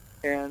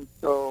 And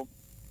so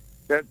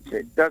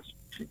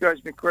she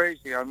drives me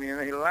crazy. I mean,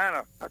 hey,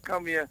 Lana, how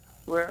come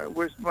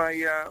where's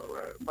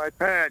my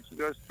pad? She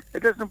goes,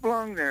 it doesn't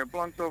belong there. It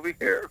belongs over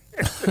here.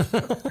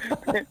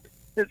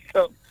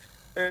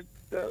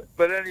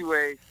 But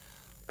anyway,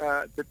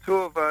 the two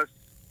of us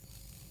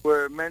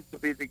were meant to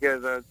be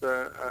together.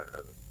 The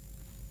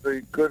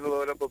good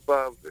Lord up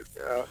above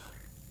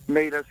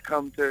made us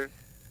come to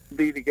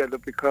be together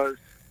because,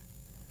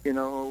 you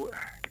know,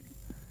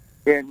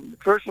 and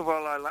first of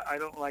all, I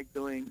don't like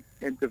doing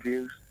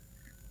interviews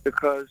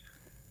because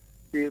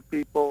the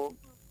people,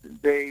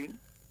 they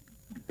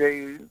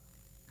say,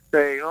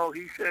 oh,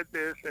 he said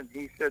this and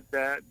he said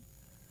that.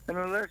 And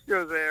unless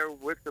you're there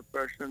with the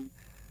person,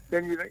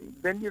 then you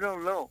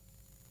don't know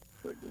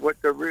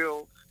what the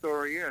real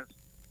story is.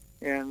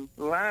 And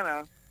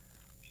Lana,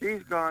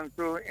 she's gone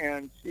through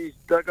and she's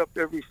dug up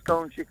every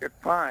stone she could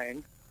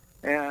find,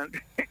 and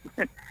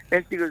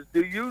and she goes,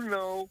 "Do you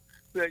know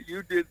that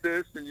you did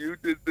this and you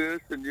did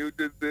this and you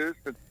did this?"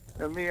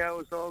 And me, I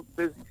was all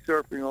busy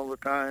surfing all the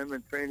time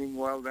and training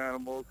wild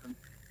animals and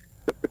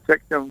to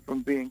protect them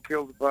from being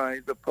killed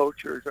by the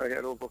poachers. I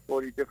had over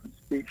 40 different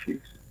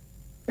species.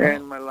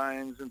 And my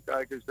lions and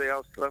tigers, they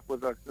all slept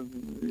with us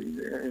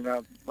in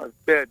my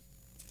bed.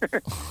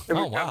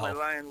 Every time my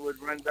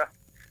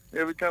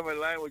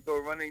lion would go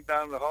running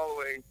down the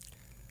hallway,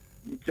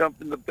 you'd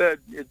jump in the bed,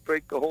 it'd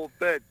break the whole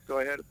bed. So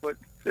I had to put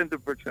cinder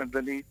bricks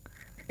underneath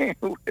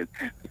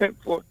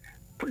for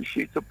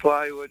sheets of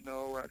plywood and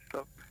all that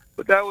stuff.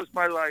 But that was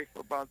my life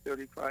for about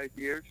 35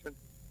 years. And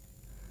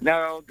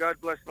now, God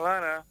bless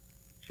Lana,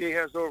 she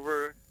has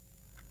over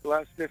the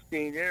last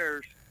 15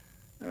 years,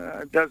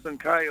 a dozen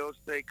coyotes.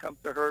 They come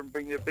to her and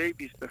bring their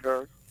babies to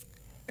her,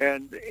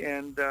 and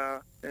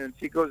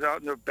she goes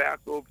out in her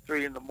bathrobe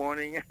 3 a.m.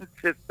 and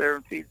sits there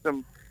and feeds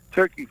them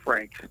turkey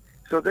franks.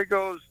 So there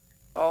goes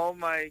all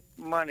my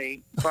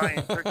money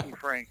buying turkey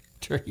franks.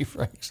 Turkey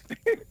franks.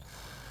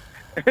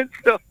 But it's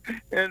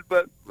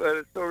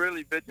so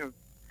really bitching.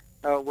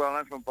 Well,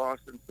 I'm from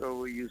Boston, so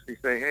we usually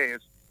say, hey,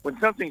 when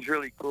something's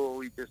really cool,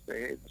 we just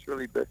say, hey, it's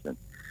really bitching.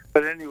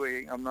 But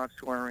anyway, I'm not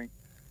swearing.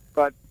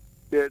 But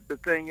the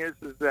thing is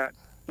that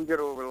we get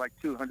over like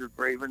 200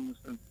 ravens,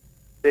 and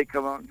they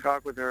come out and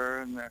talk with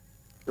her, and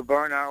the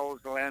barn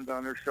owls land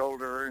on her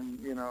shoulder,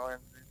 and and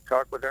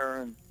talk with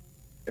her, and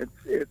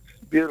it's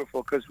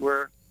beautiful because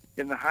we're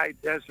in the high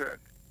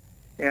desert,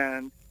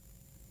 and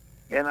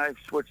I've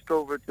switched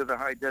over to the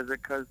high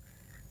desert because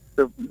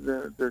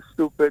the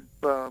stupid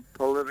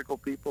political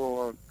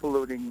people are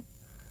polluting,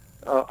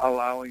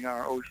 allowing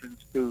our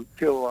oceans to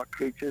kill our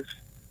creatures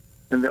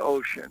in the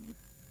ocean,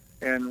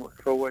 and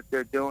for what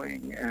they're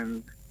doing.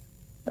 And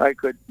I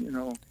could,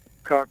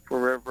 talk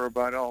forever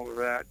about all of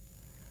that.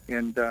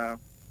 And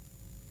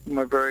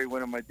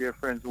one of my dear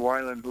friends,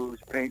 Wyland, who's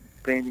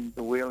painting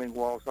the Wailing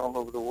Walls all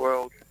over the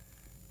world.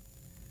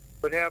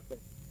 What happened?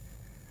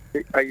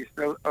 Are you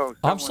still? Oh,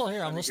 I'm still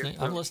here. I'm listening.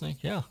 I'm listening.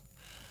 Yeah.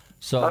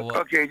 So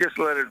okay, just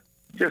let it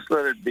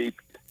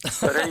beep.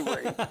 But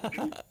anyway,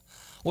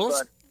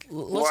 well,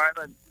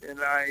 Wyland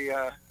and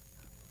I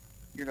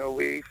you know,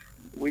 we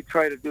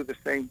try to do the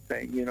same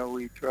thing. You know,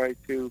 we try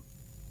to,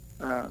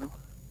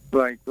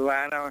 like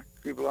Lana,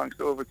 she belongs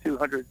to over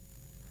 200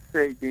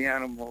 safety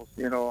animals,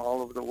 you know,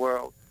 all over the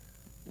world.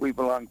 We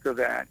belong to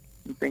that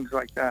and things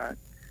like that.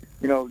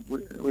 You know,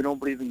 we don't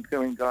believe in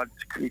killing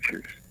God's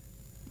creatures.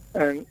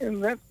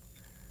 And that's,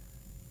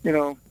 you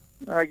know,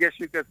 I guess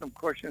you've got some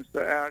questions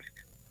to ask.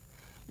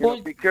 You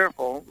know, be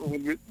careful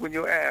when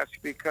you ask,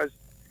 because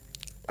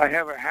I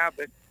have a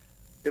habit,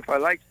 if I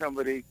like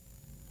somebody,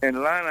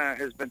 and Lana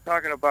has been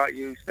talking about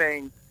you,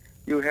 saying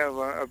you have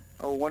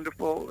a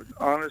wonderful,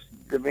 honest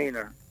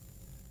demeanor.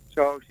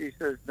 So she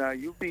says, now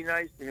you be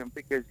nice to him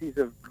because he's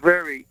a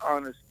very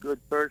honest, good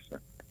person.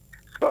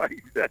 So I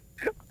said,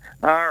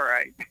 all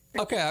right.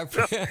 Okay.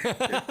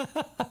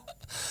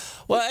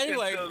 Well,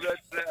 anyway. So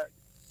that's that.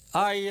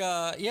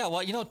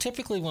 Well, you know,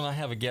 typically when I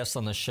have a guest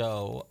on the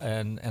show,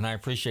 and I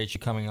appreciate you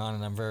coming on,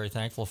 and I'm very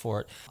thankful for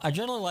it, I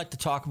generally like to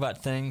talk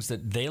about things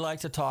that they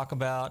like to talk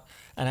about,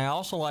 and I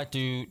also like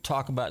to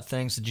talk about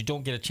things that you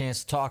don't get a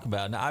chance to talk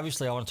about. Now,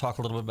 obviously, I want to talk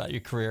a little bit about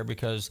your career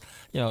because,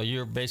 you know,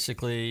 you're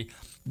basically,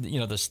 you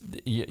know,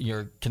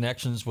 your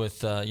connections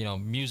with, you know,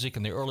 music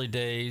in the early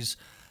days,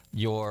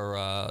 your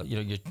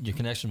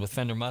connection with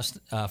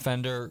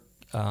Fender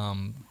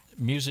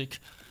music,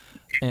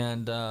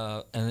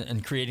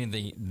 and creating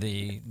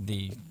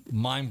the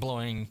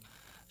mind-blowing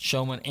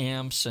Showman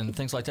amps and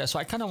things like that. So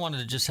I kind of wanted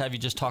to just have you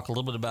just talk a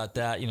little bit about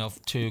that, you know,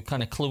 to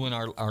kind of clue in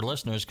our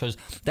listeners, because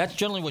that's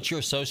generally what you're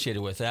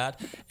associated with, that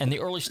and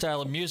the early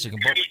style of music.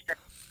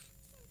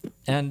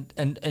 And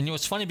you know,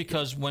 it's funny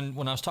because when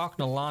I was talking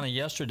to Lana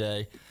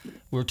yesterday,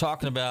 we were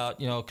talking about,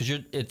 you know,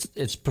 because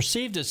it's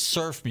perceived as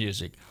surf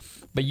music,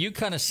 but you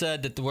kind of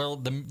said that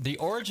the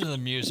origin of the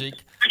music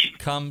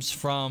comes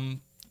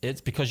from, it's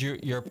because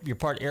you're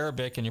part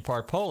Arabic and you're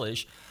part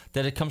Polish,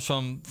 that it comes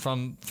from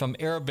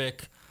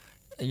Arabic,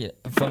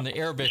 from the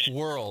Arabic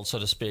world, so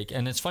to speak.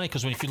 And it's funny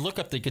because if you look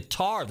up the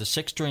guitar, the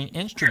 6-string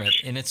instrument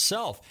in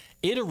itself,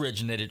 it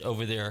originated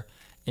over there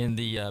in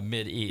the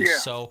Mid-East. Yeah.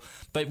 So,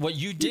 but what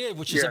you did,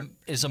 which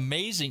is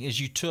amazing, is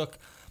you took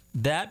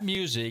that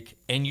music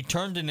and you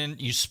turned it in,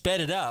 you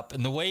sped it up,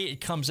 and the way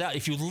it comes out,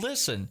 if you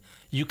listen,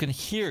 you can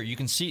hear, you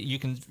can see, you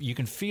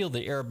can feel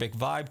the Arabic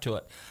vibe to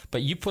it.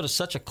 But you put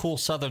such a cool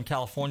Southern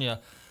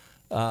California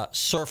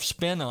surf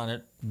spin on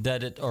it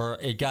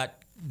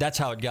that's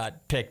how it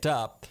got picked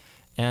up,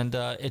 and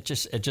it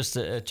just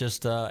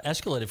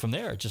escalated from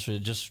there. It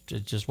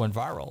just went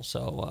viral.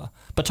 So,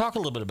 but talk a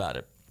little bit about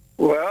it.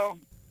 Well,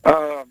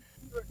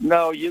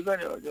 no,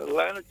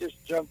 Lana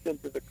just jumped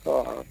into the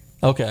car.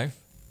 Okay.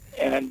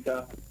 And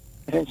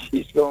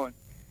she's going,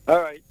 all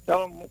right,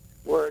 tell them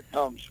where it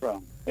comes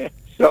from.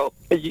 So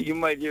you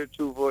might hear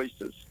two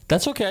voices.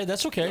 That's okay.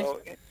 So,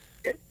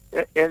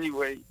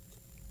 anyway,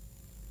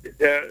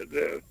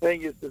 the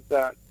thing is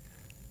that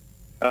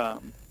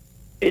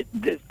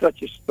there's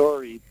such a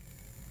story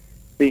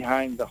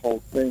behind the whole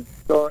thing.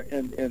 So,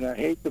 and I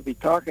hate to be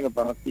talking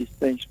about these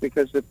things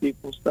because the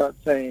people start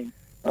saying,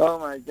 oh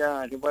my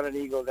God, what an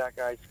ego that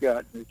guy's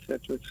got, et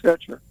cetera, et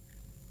cetera.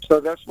 So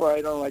that's why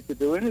I don't like to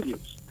do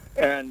interviews.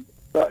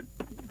 But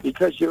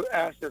because you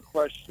asked a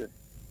question,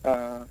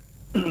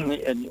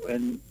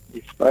 and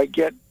if I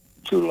get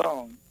too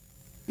long,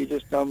 you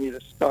just tell me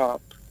to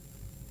stop,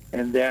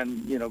 and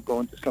then go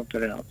into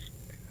something else.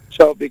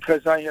 So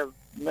because I have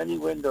many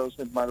windows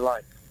in my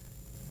life,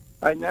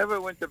 I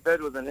never went to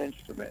bed with an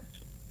instrument.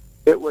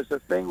 It was a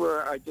thing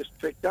where I just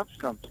picked up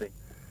something,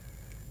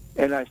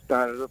 and I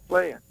started to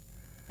play it.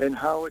 And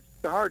how it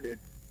started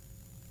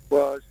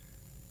was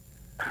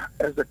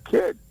as a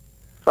kid,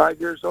 5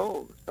 years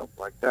old, or something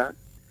like that.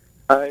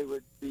 I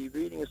would be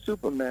reading a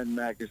Superman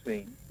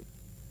magazine,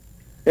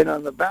 and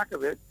on the back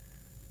of it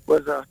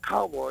was a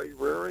cowboy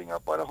rearing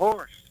up on a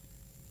horse,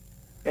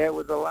 and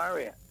with a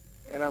lariat.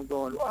 And I'm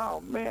going,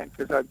 wow, man,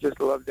 because I've just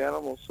loved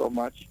animals so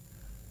much.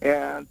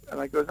 And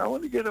I goes, I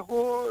want to get a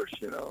horse,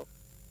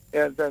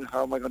 And then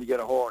how am I going to get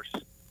a horse?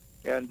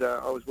 And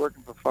I was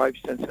working for 5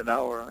 cents an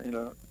hour in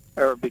an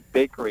Arabic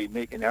bakery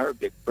making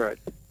Arabic bread.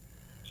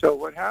 So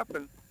what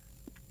happened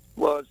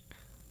was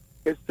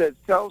it said,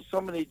 sell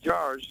so many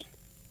jars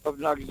of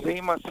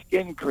Noxzema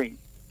skin cream.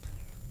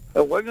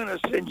 And we're going to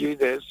send you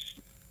this.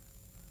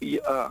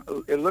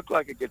 It looked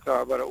like a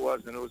guitar, but it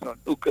wasn't. It was an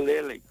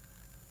ukulele.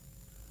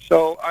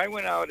 So I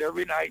went out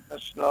every night in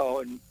the snow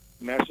in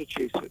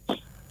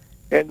Massachusetts.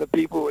 And the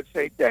people would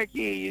say,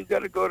 Decky, you got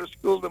to go to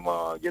school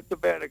tomorrow, get to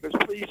bed. I goes,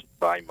 please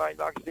buy my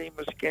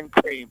Noxzema skin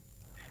cream.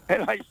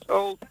 And I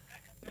sold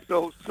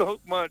so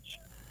much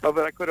of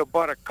it, I could have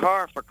bought a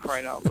car, for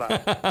crying out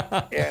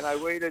loud. And I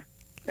waited,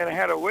 and I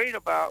had to wait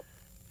about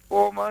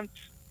 4 months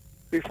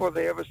before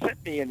they ever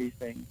sent me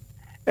anything.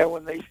 And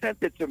when they sent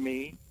it to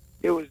me,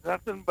 it was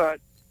nothing but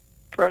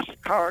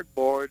pressed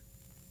cardboard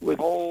with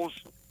holes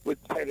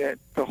in it,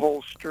 the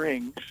whole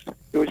strings.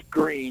 It was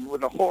green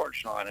with a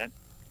horse on it.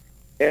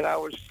 And I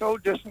was so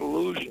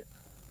disillusioned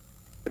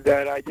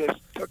that I just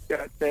took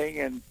that thing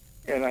and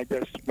I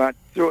just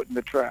threw it in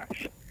the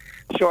trash.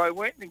 So I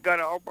went and got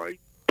all my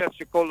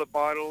Pepsi-Cola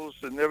bottles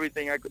and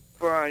everything I could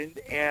find,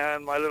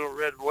 and my little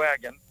red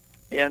wagon,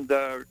 and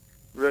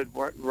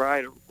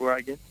ride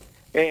wagon,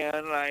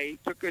 and I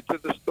took it to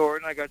the store,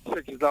 and I got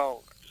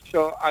 $6.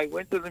 So I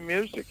went to the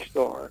music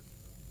store,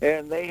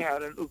 and they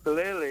had an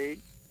ukulele,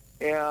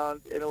 and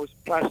it was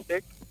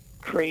plastic,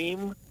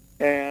 cream,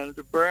 and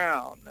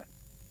brown,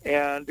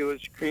 and it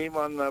was cream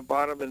on the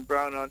bottom and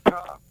brown on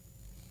top,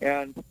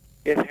 and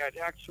it had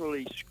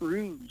actually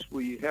screws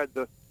where you had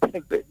the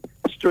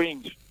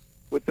strings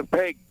with the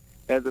peg,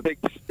 and the peg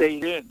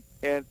stayed in.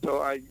 And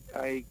so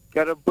I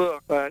got a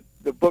book, but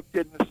the book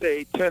didn't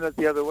say, turn it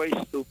the other way,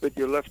 stupid,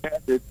 you're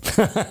left-handed.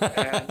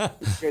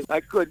 And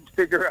I couldn't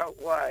figure out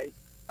why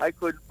I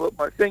couldn't put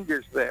my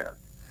fingers there.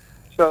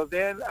 So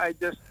then I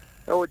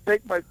would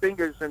take my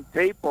fingers and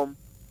tape them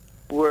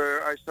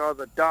where I saw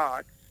the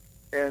dots,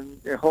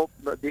 and hope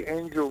that the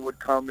angel would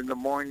come in the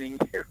morning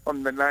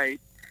from the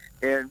night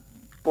and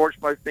force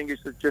my fingers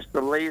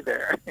to lay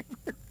there.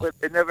 But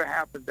it never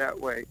happened that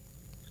way.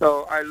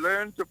 So I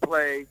learned to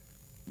play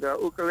the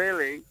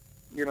ukulele,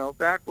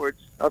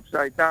 backwards,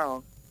 upside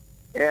down,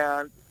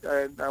 and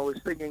I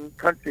was singing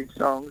country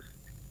songs,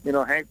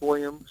 Hank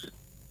Williams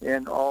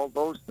and all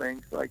those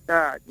things like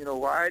that.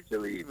 Why'd you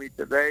leave me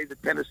today? The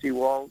Tennessee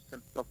Waltz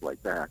and stuff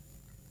like that.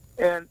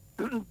 And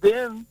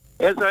then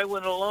as I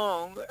went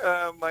along,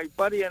 my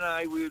buddy and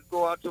I, we would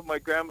go out to my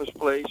grandma's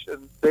place,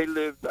 and they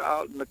lived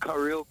out in the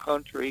real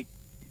country,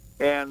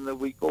 and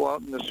we'd go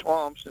out in the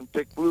swamps and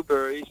pick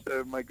blueberries.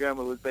 My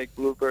grandma would make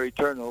blueberry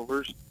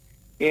turnovers,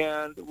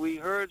 and we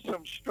heard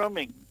some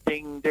strumming,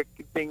 ding, ding,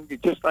 ding,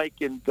 just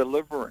like in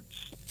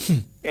Deliverance.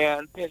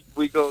 And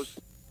we goes,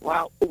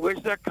 wow,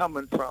 where's that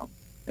coming from?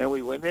 And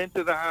we went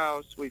into the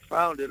house. We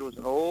found it. It was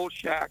an old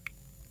shack.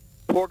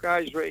 4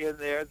 guys were in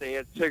there. They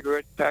had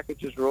cigarette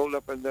packages rolled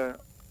up in their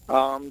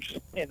arms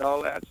and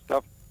all that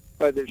stuff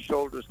by their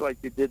shoulders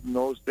like they did in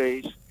those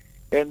days.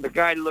 And the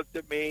guy looked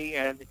at me,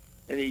 and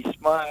he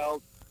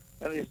smiled,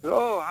 and he said,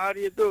 oh, how do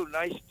you do?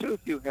 Nice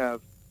tooth you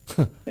have.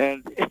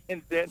 and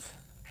then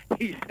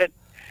he said,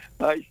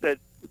 I said,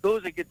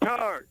 those are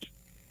guitars.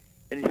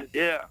 And he said,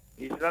 yeah.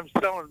 He said, I'm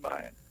selling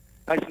mine.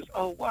 I says,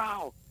 oh,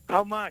 wow,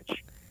 how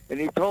much? And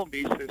he told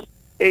me, he says,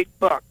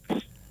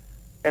 $8.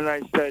 And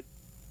I said,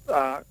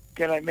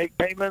 can I make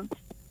payments?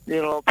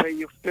 I'll pay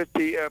you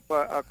 50 a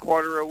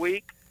quarter a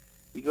week.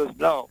 He goes,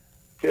 no,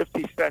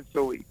 50 cents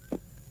a week.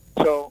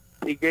 So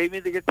he gave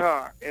me the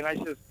guitar, and I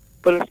says,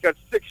 but it's got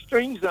 6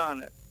 strings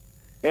on it.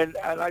 And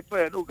I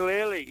play an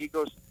ukulele. He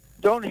goes,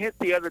 don't hit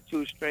the other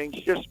 2 strings,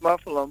 just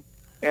muffle them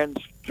and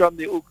strum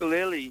the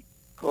ukulele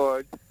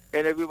chord,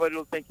 and everybody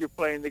will think you're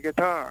playing the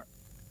guitar.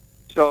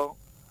 So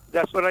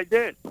that's what I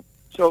did.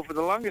 So for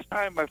the longest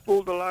time, I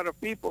fooled a lot of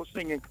people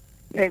singing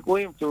Hank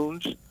Williams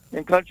tunes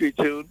and country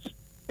tunes,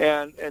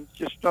 and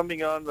just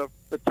strumming on the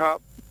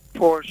top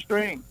 4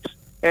 strings.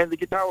 And the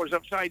guitar was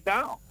upside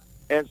down.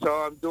 And so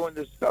I'm doing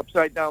this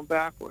upside down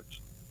backwards.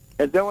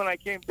 And then when I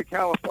came to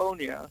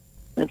California,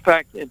 in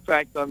fact,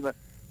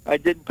 I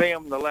didn't pay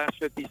him the last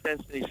 50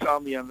 cents, and he saw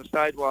me on the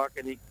sidewalk,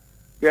 and he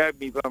grabbed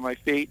me by my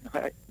feet,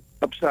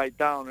 upside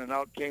down, and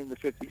out came the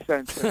 50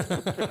 cents.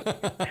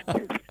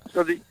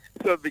 So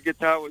the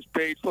guitar was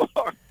paid for.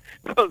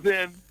 So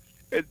then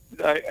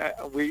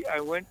I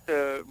went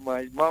to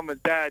my mom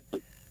and dad.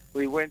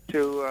 We went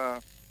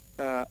to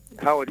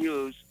Howard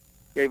Hughes,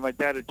 gave my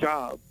dad a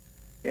job,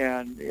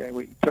 and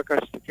we took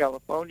us to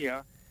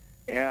California.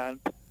 And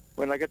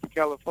when I got to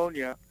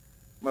California,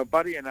 my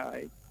buddy and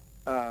I,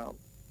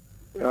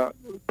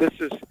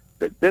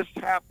 this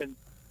happened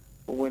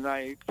when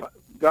I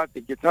got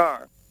the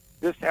guitar.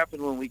 This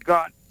happened when we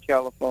got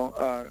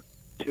California.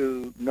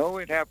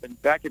 It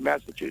happened back in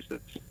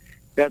Massachusetts.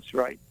 That's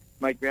right,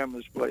 my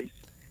grandma's place.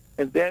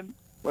 And then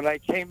when I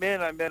came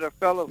in, I met a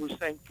fellow who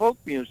sang folk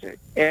music,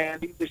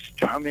 and he was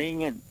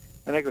strumming, and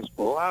I goes,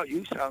 oh, wow,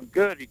 you sound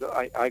good.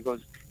 I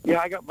goes, yeah,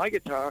 I got my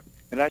guitar,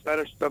 and I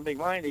started strumming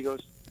mine. He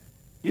goes,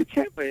 you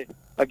can't play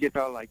a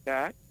guitar like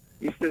that.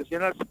 He says, you're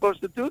not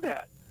supposed to do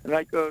that. And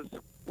I goes,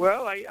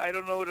 well, I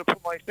don't know where to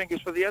put my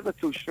fingers for the other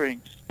 2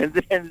 strings. And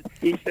then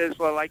he says,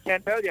 well, I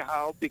can't tell you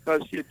how,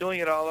 because you're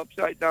doing it all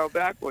upside down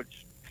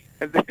backwards.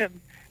 And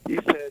then he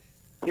said,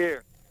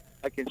 here,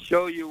 I can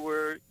show you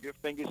where your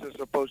fingers are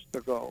supposed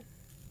to go.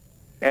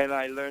 And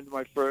I learned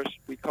my first,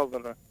 we called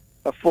it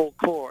a full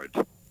chord,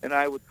 and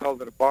I would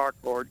call it a bar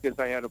chord because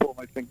I had to pull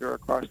my finger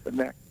across the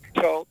neck.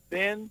 So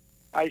then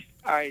I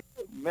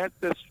met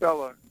this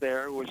fella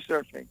there who was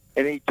surfing,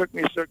 and he took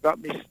me, got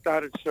me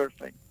started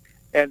surfing.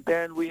 And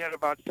then we had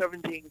about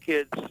 17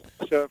 kids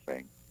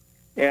surfing,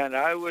 and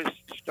I was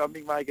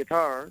strumming my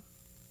guitar,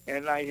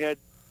 and I had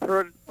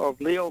heard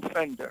of Leo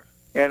Fender,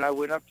 and I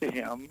went up to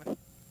him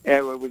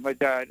with my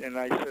dad, and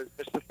I said,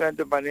 Mr.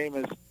 Fender, my name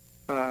is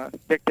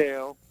Dick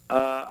Dale.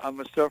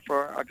 I'm a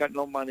surfer. I got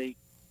no money,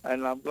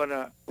 and I'm going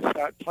to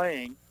start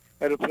playing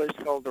at a place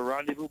called the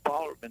Rendezvous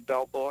Ballroom in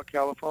Balboa,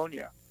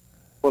 California.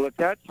 Well, at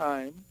that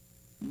time,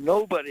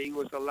 nobody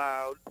was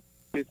allowed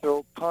to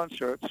throw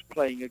concerts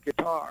playing a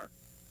guitar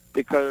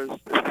because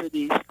the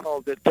cities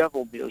called it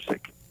devil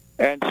music.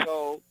 And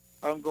so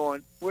I'm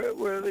going,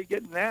 where are they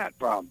getting that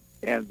from?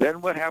 And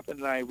then what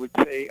happened, I would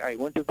say, I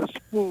went to the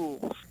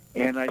schools,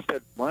 and I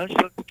said, why don't you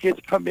let the kids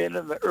come in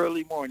the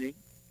early morning,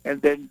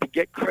 and then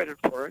get credit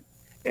for it,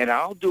 and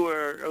I'll do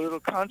a little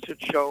concert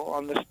show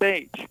on the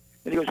stage.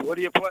 And he goes, what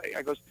do you play?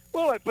 I goes,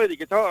 well, I play the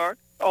guitar.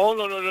 Oh,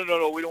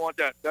 no, we don't want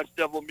that. That's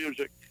devil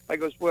music. I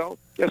goes, well,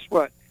 guess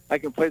what? I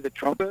can play the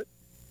trumpet,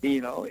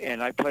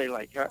 and I play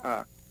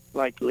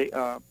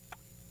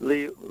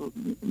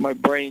my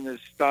brain is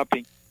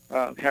stopping.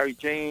 Harry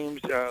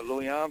James,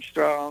 Louis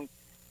Armstrong,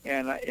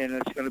 and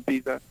it's going to be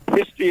the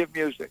history of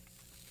music.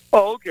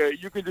 Oh, okay,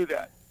 you can do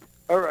that.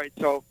 All right,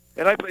 so,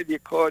 and I played the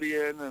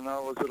accordion and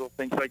all those little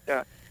things like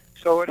that.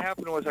 So what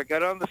happened was I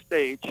got on the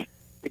stage,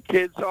 the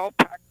kids all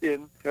packed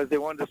in because they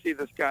wanted to see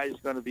this guy who's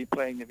going to be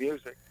playing the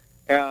music.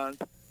 And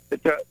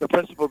the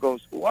principal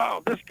goes,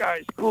 wow, this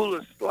guy's cool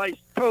as sliced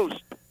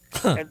toast.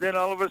 And then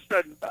all of a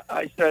sudden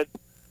I said,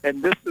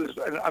 and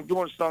I'm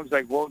doing songs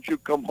like, won't you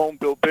come home,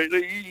 Bill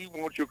Bailey,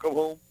 won't you come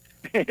home?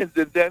 And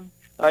then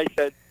I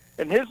said,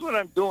 and here's what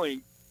I'm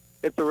doing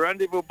at the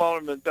Rendezvous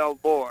Ballroom in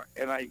Belvoir,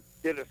 and I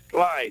did a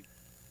slide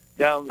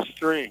down the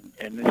string,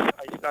 and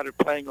I started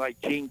playing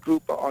like Gene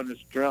Krupa on his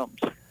drums.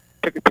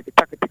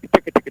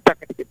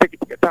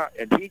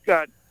 And he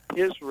got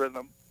his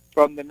rhythm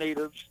from the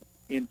natives,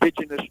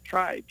 indigenous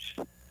tribes.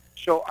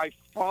 So I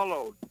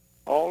followed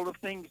all the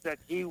things that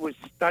he was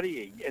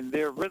studying in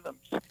their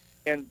rhythms.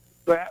 And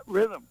that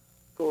rhythm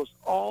goes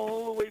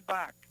all the way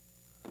back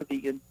to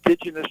the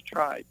indigenous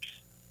tribes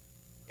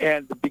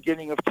and the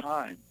beginning of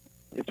time.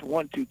 It's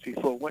 1, 2, 3,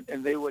 4, 1,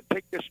 and they would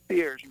take their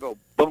spears and go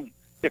boom,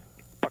 tick,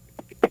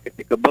 tick,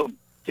 tick, boom,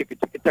 tick,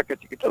 tick,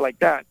 tick, tick, like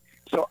that.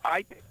 So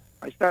I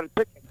started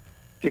picking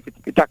tick, tick,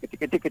 tick,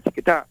 tick, tick,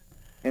 tick, tick,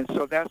 and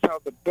so that's how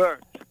the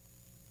birth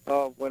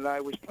of when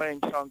I was playing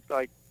songs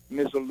like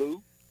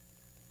Mizzaloo,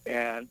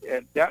 and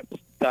that's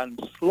done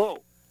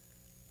slow.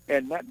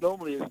 And that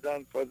normally is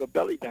done for the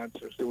belly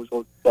dancers. It was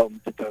go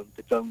dum da dum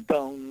da dum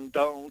dum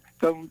dum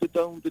dum da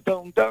dum da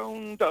dum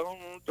dum dum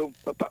dum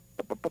ba ba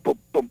ba ba ba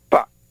ba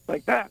ba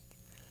like that.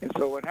 And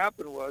so what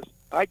happened was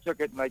I took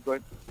it and I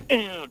went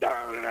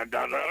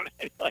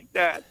like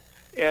that,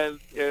 and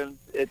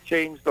it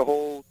changed the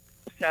whole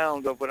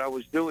sound of what I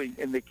was doing.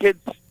 And the kids,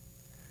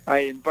 I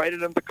invited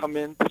them to come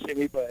in to see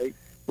me play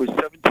with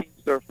 17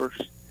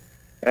 surfers,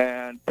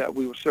 and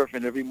we were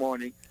surfing every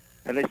morning.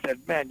 And they said,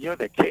 "Man, you're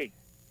the king.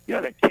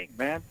 You're the king,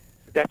 man.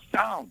 That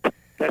sound.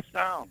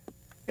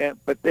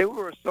 But they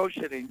were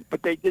associating,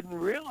 but they didn't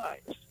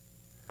realize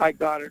I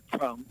got it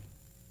from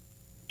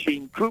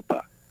Gene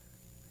Krupa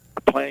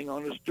playing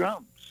on his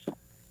drums.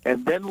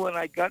 And then when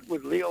I got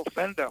with Leo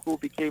Fender, who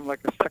became like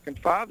a second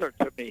father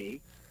to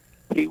me,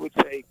 he would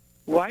say,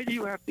 why do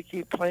you have to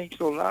keep playing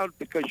so loud?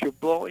 Because you're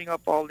blowing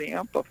up all the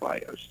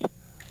amplifiers.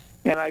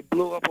 And I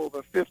blew up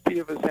over 50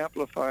 of his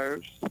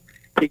amplifiers.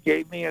 He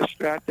gave me a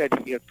Strat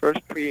that he had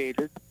first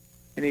created,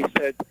 and he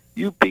said,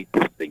 you beat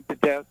this thing to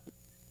death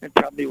and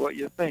tell me what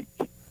you think.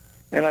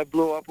 And I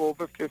blew up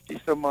over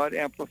 50-some-odd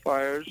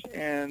amplifiers,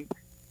 and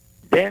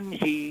then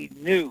he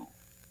knew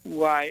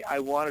why I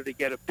wanted to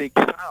get a big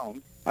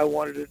sound. I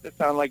wanted it to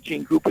sound like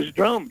Gene Krupa's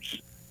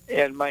drums.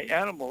 And my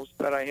animals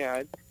that I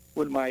had,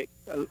 when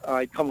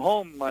I'd come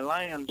home, my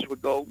lions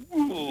would go,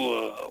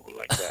 whoa,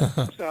 like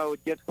that. So I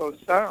would get those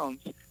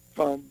sounds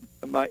from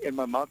my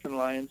mountain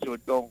lions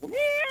would go,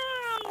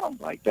 meow,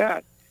 like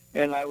that.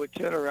 And I would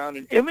turn around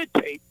and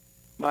imitate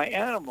my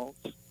animals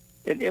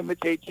and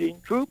imitate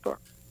Gene Krupa.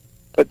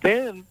 But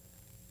then,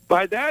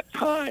 by that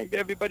time,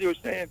 everybody was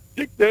saying,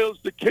 Dick Dale's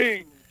the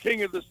king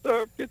of the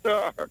surf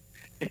guitar.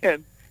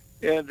 And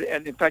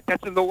in fact,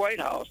 that's in the White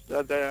House.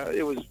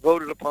 It was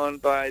voted upon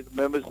by the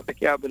members of the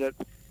cabinet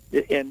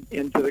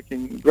into the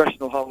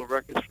Congressional Hall of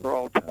Records for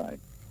all time.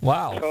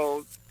 Wow.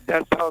 So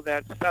that's how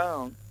that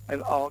sound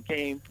and all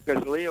came,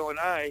 because Leo and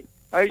I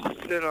used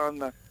to sit on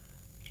the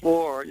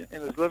floor in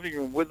his living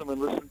room with him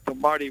and listen to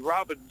Marty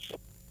Robbins.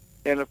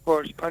 And, of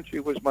course, country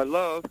was my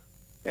love.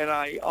 And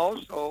I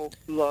also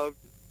loved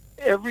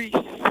every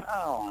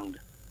sound.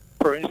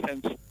 For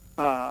instance,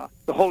 the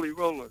Holy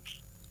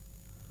Rollers.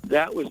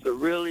 That was the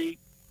really,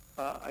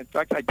 in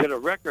fact, I did a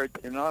record,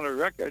 an honor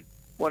record.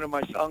 One of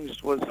my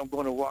songs was, I'm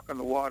going to walk on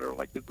the water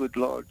like the good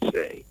Lord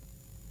say.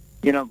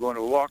 I'm going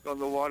to walk on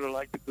the water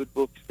like the good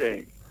books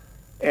say.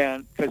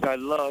 And because I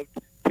loved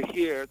to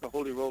hear the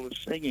Holy Rollers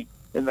singing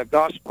and the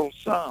gospel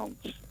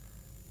sounds.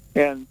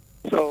 And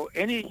so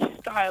any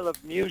style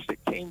of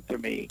music came to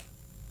me,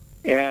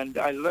 and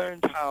I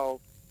learned how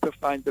to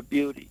find the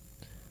beauty.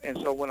 And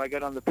so when I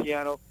got on the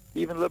piano,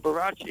 even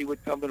Liberace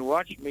would come and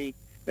watch me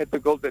at the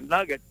Golden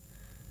Nugget,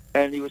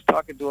 and he was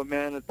talking to a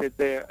man at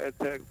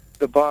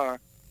the bar,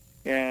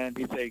 and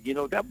he'd say,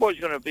 that boy's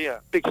going to be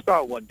a big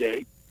star one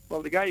day.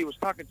 Well, the guy he was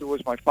talking to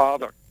was my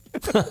father.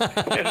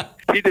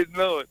 He didn't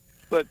know it,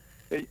 but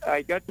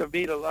I got to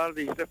meet a lot of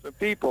these different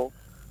people.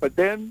 But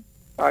then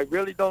I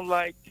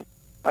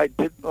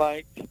didn't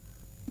like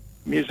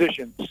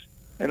musicians,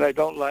 and I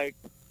don't like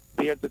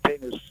the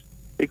entertainers,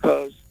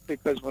 because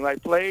when I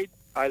played,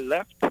 I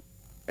left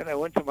and I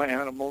went to my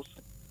animals,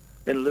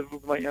 and lived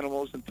with my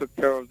animals and took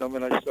care of them,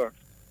 and I surfed.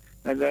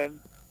 And then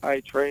I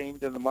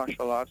trained in the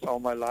martial arts all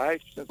my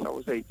life since I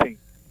was 18.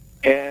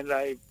 And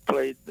I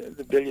played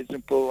the billiards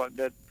and pool. I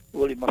met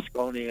Willie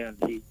Moscone, and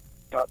he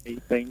taught me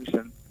things,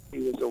 and he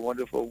was a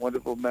wonderful,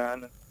 wonderful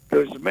man. There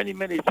was many,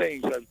 many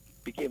things. I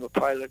became a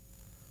pilot,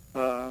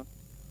 and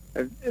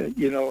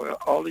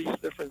all these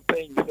different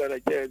things that I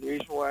did. The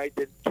reason why I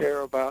didn't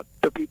care about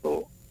the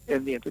people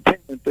in the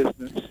entertainment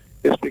business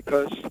is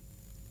because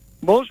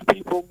most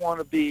people want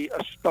to be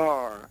a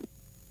star,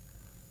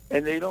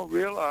 and they don't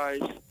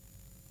realize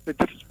the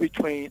difference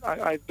between.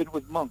 I've been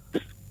with monks,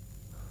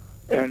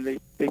 and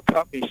they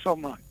taught me so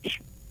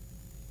much,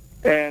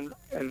 and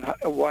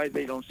why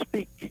they don't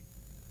speak,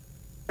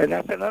 and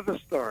that's another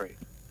story,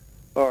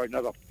 or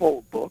another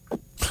full book.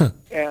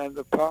 And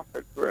the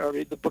prophet, I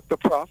read the book The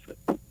Prophet,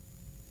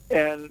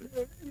 and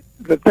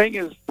the thing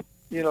is,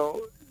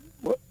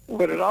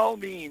 what it all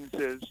means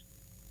is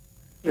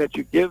that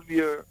you give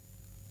your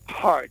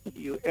heart,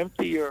 you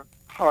empty your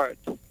heart,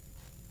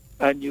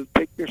 and you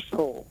take your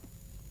soul,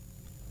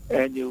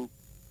 and you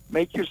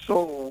make your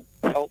soul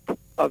help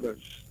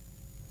others.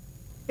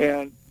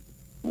 And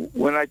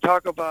when I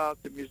talk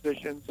about the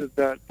musicians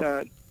that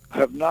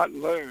have not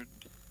learned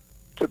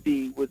to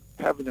be with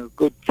having a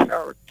good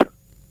character,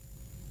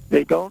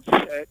 they don't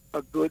set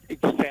a good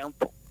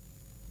example.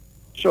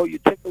 So you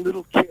take a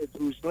little kid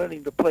who's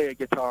learning to play a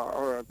guitar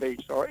or a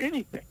bass or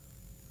anything,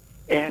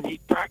 and he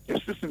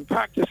practices and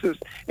practices,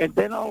 and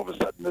then all of a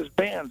sudden this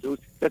band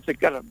that's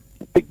got a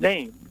big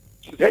name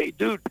says, "Hey,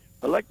 dude,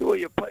 I like the way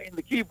you're playing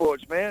the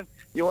keyboards, man.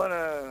 You want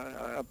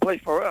to play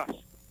for us?"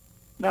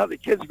 Now the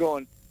kid's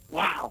going,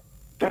 "Wow,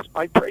 that's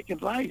my break in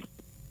life."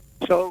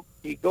 So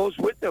he goes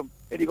with them,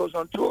 and he goes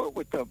on tour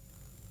with them.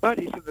 But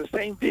he's in the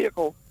same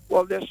vehicle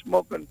while they're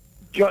smoking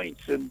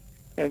joints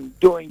and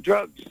doing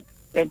drugs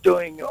and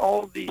doing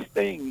all these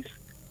things.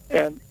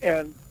 And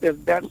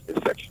that's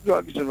sex,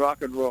 drugs, and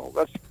rock and roll.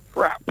 That's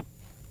crap.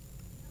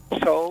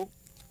 So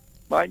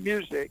my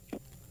music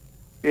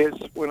is,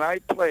 when I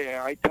play,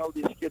 I tell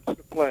these kids to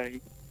play,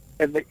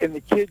 and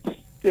the kids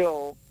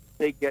still,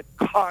 they get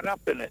caught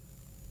up in it.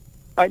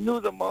 I knew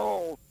them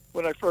all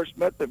when I first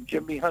met them.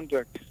 Jimi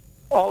Hendrix,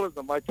 all of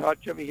them. I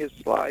taught Jimmy his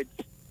slides,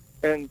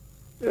 and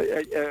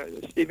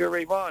Stevie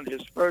Ray Vaughan,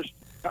 his first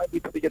time he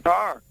played the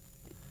guitar.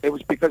 It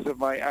was because of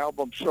my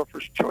album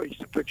Surfer's Choice,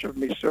 a picture of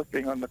me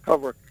surfing on the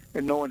cover,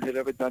 and no one had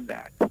ever done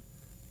that.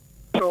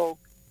 So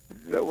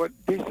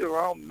these are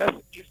all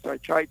messages I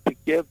tried to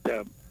give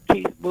them.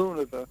 Keith Moon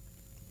of the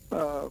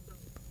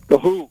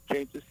Who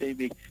came to see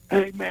me.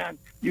 "Hey man,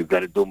 you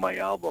got to do my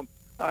album.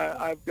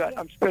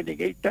 I'm spending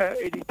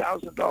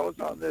 $80,000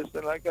 on this,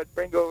 and I got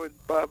Ringo and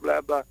blah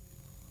blah blah."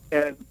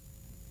 And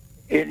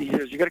he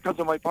says, "You got to come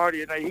to my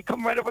party." And he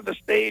come right up on the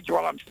stage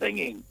while I'm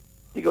singing.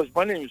 He goes,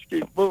 "My name is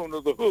Keith Moon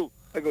of the Who."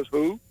 I goes,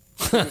 "Who?"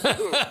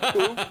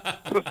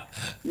 Who?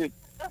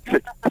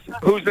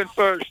 Who's in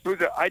first?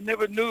 I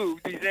never knew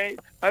these names.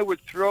 I would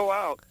throw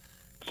out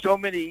so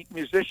many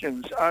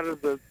musicians out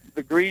of the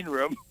green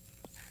room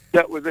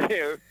that were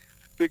there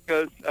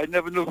because I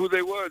never knew who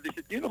they were. They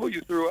said, "Do you know who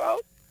you threw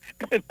out?"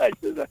 And I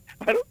said,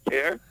 "I don't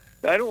care.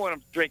 I don't want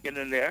them drinking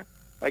in there.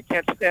 I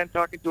can't stand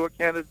talking to a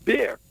can of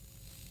beer."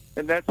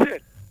 And that's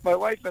it. My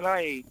wife and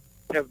I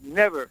have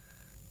never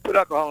put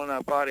alcohol in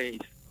our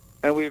bodies,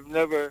 and we've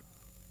never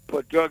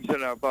put drugs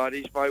in our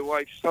bodies. My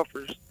wife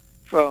suffers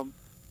from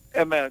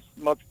MS,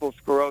 multiple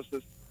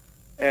sclerosis,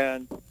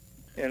 and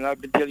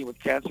I've been dealing with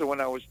cancer when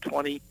I was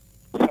 20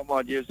 some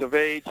odd years of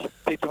age.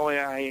 They told me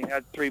I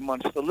had 3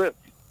 months to live.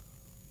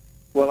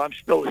 Well, I'm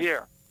still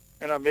here,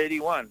 and I'm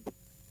 81,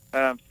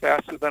 and I'm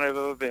faster than I've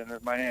ever been in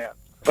my hand.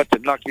 But to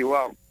knock you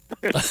out.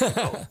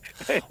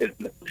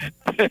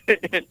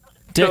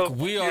 Dick, so,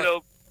 we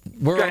are.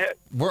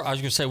 I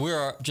was going to say, we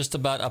are just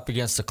about up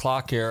against the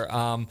clock here.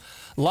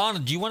 Lana,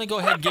 do you want to go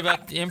ahead and give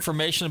out the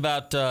information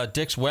about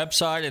Dick's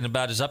website and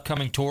about his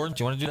upcoming tour? Do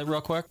you want to do that real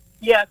quick?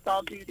 Yes,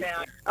 I'll do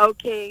that.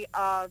 Okay,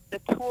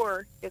 the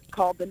tour is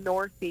called the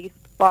Northeast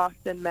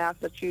Boston,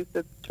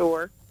 Massachusetts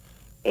Tour,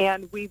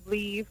 and we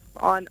leave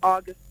on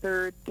August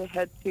 3rd to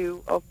head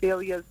to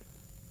Ophelia's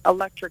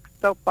Electric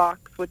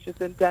Soapbox, which is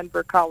in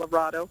Denver,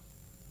 Colorado.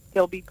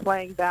 He'll be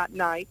playing that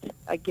night,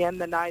 again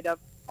the night of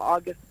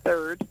August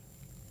 3rd.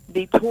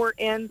 The tour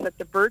ends at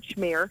the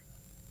Birchmere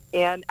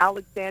in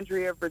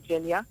Alexandria,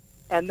 Virginia,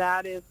 and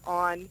that is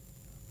on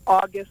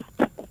August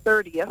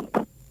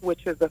 30th,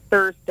 which is a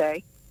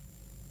Thursday.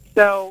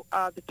 So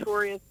the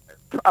tour is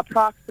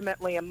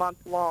approximately a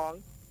month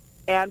long,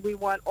 and we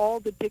want all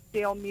the Dick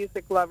Dale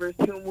music lovers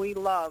whom we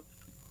love,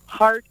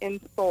 heart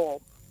and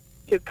soul,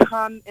 to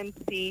come and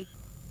see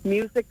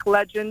music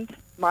legend,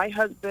 my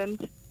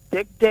husband,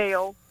 Dick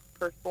Dale,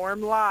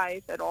 perform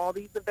live at all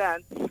these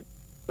events.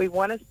 We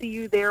want to see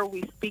you there.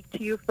 We speak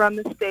to you from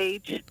the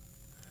stage.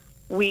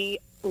 We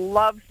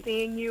love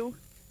seeing you.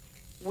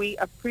 We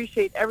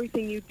appreciate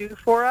everything you do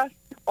for us.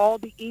 All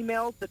the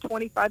emails, the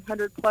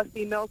 2,500 plus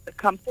emails that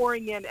come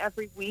pouring in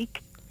every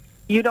week.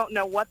 You don't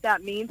know what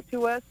that means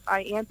to us.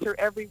 I answer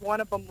every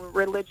one of them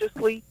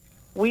religiously.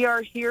 We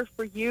are here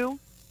for you.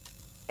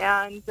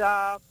 and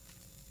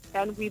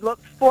we look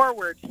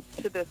forward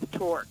to this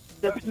tour.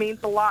 This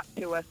means a lot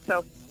to us.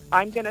 So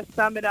I'm going to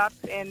sum it up,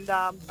 and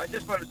I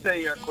just want to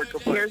say a quick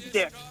complaint. here's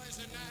Dick.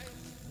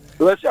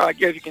 Let's, if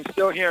you can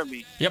still hear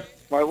me. Yep.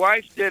 My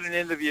wife did an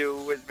interview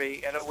with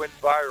me, and it went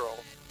viral.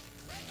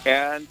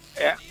 And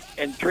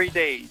in 3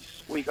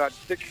 days, we got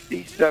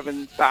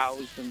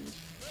 67,000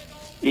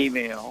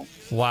 email.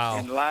 Wow.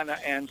 And Lana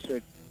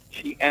answered.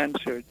 She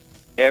answered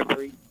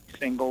every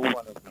single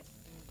one of them.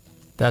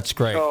 That's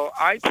great. So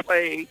I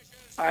play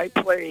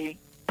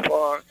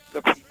for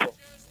the people.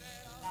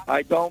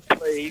 I don't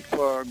play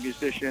for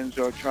musicians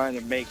or trying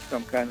to make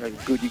some kind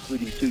of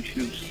goody-goody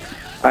two-shoes.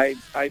 I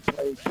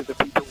play to the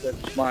people that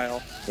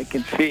smile and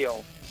can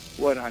feel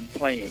what I'm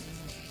playing.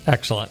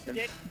 Excellent.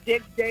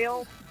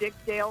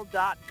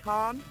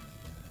 DickDale.com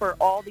for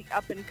all the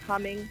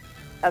up-and-coming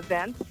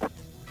events.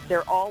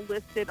 They're all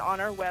listed on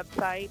our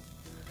website.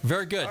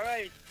 Very good. All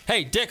right.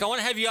 Hey, Dick, I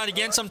want to have you on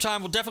again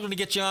sometime. We're definitely going to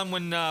get you on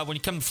when you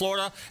come to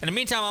Florida. In the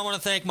meantime, I want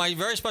to thank my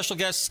very special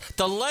guests,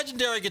 the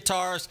legendary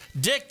guitarist,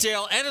 Dick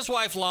Dale, and his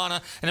wife,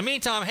 Lana. In the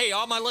meantime, hey,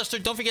 all my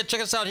listeners, don't forget to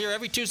check us out here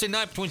every Tuesday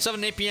night between 7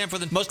 and 8 p.m. for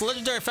the most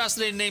legendary,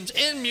 fascinating names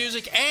in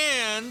music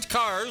and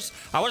cars.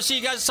 I want to see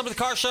you guys at some of the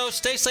car shows.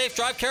 Stay safe,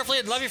 drive carefully,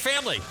 and love your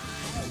family.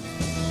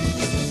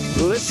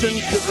 Listen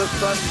to the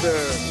thunder.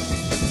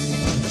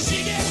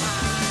 She get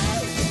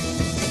high.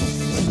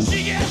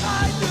 She get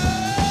high, girl.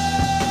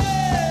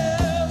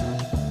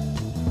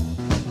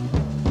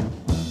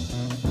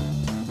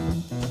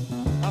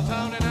 I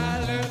found an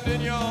island in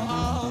your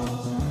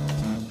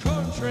arms,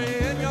 country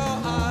in your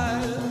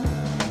eyes.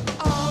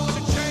 Arms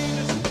are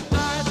changes,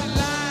 eyes are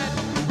line.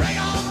 Break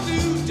on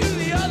through to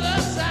the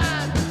other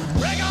side.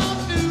 Break on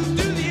through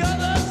to the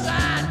other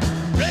side.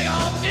 Break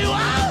on through,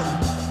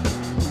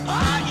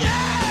 oh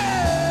yeah.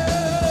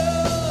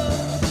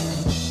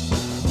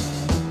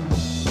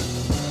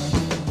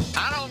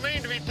 I don't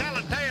mean to be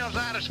telling tales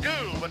out of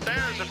school, but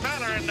there's a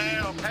fella in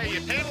there who'll pay you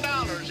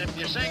 $10 if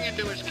you sing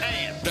into his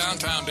can.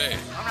 Downtown Dave.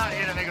 I'm not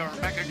here to make a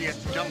record, you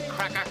dumb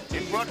cracker.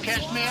 You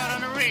broadcast me out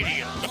on the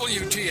radio.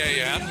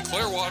 WTAN,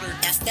 Clearwater.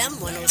 FM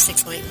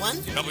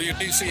 106.1.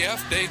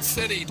 WDCF, Dade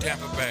City,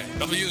 Tampa Bay.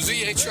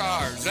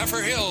 WZHR,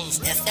 Zephyr Hills.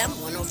 FM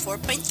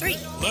 104.3.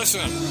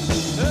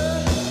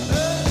 Listen.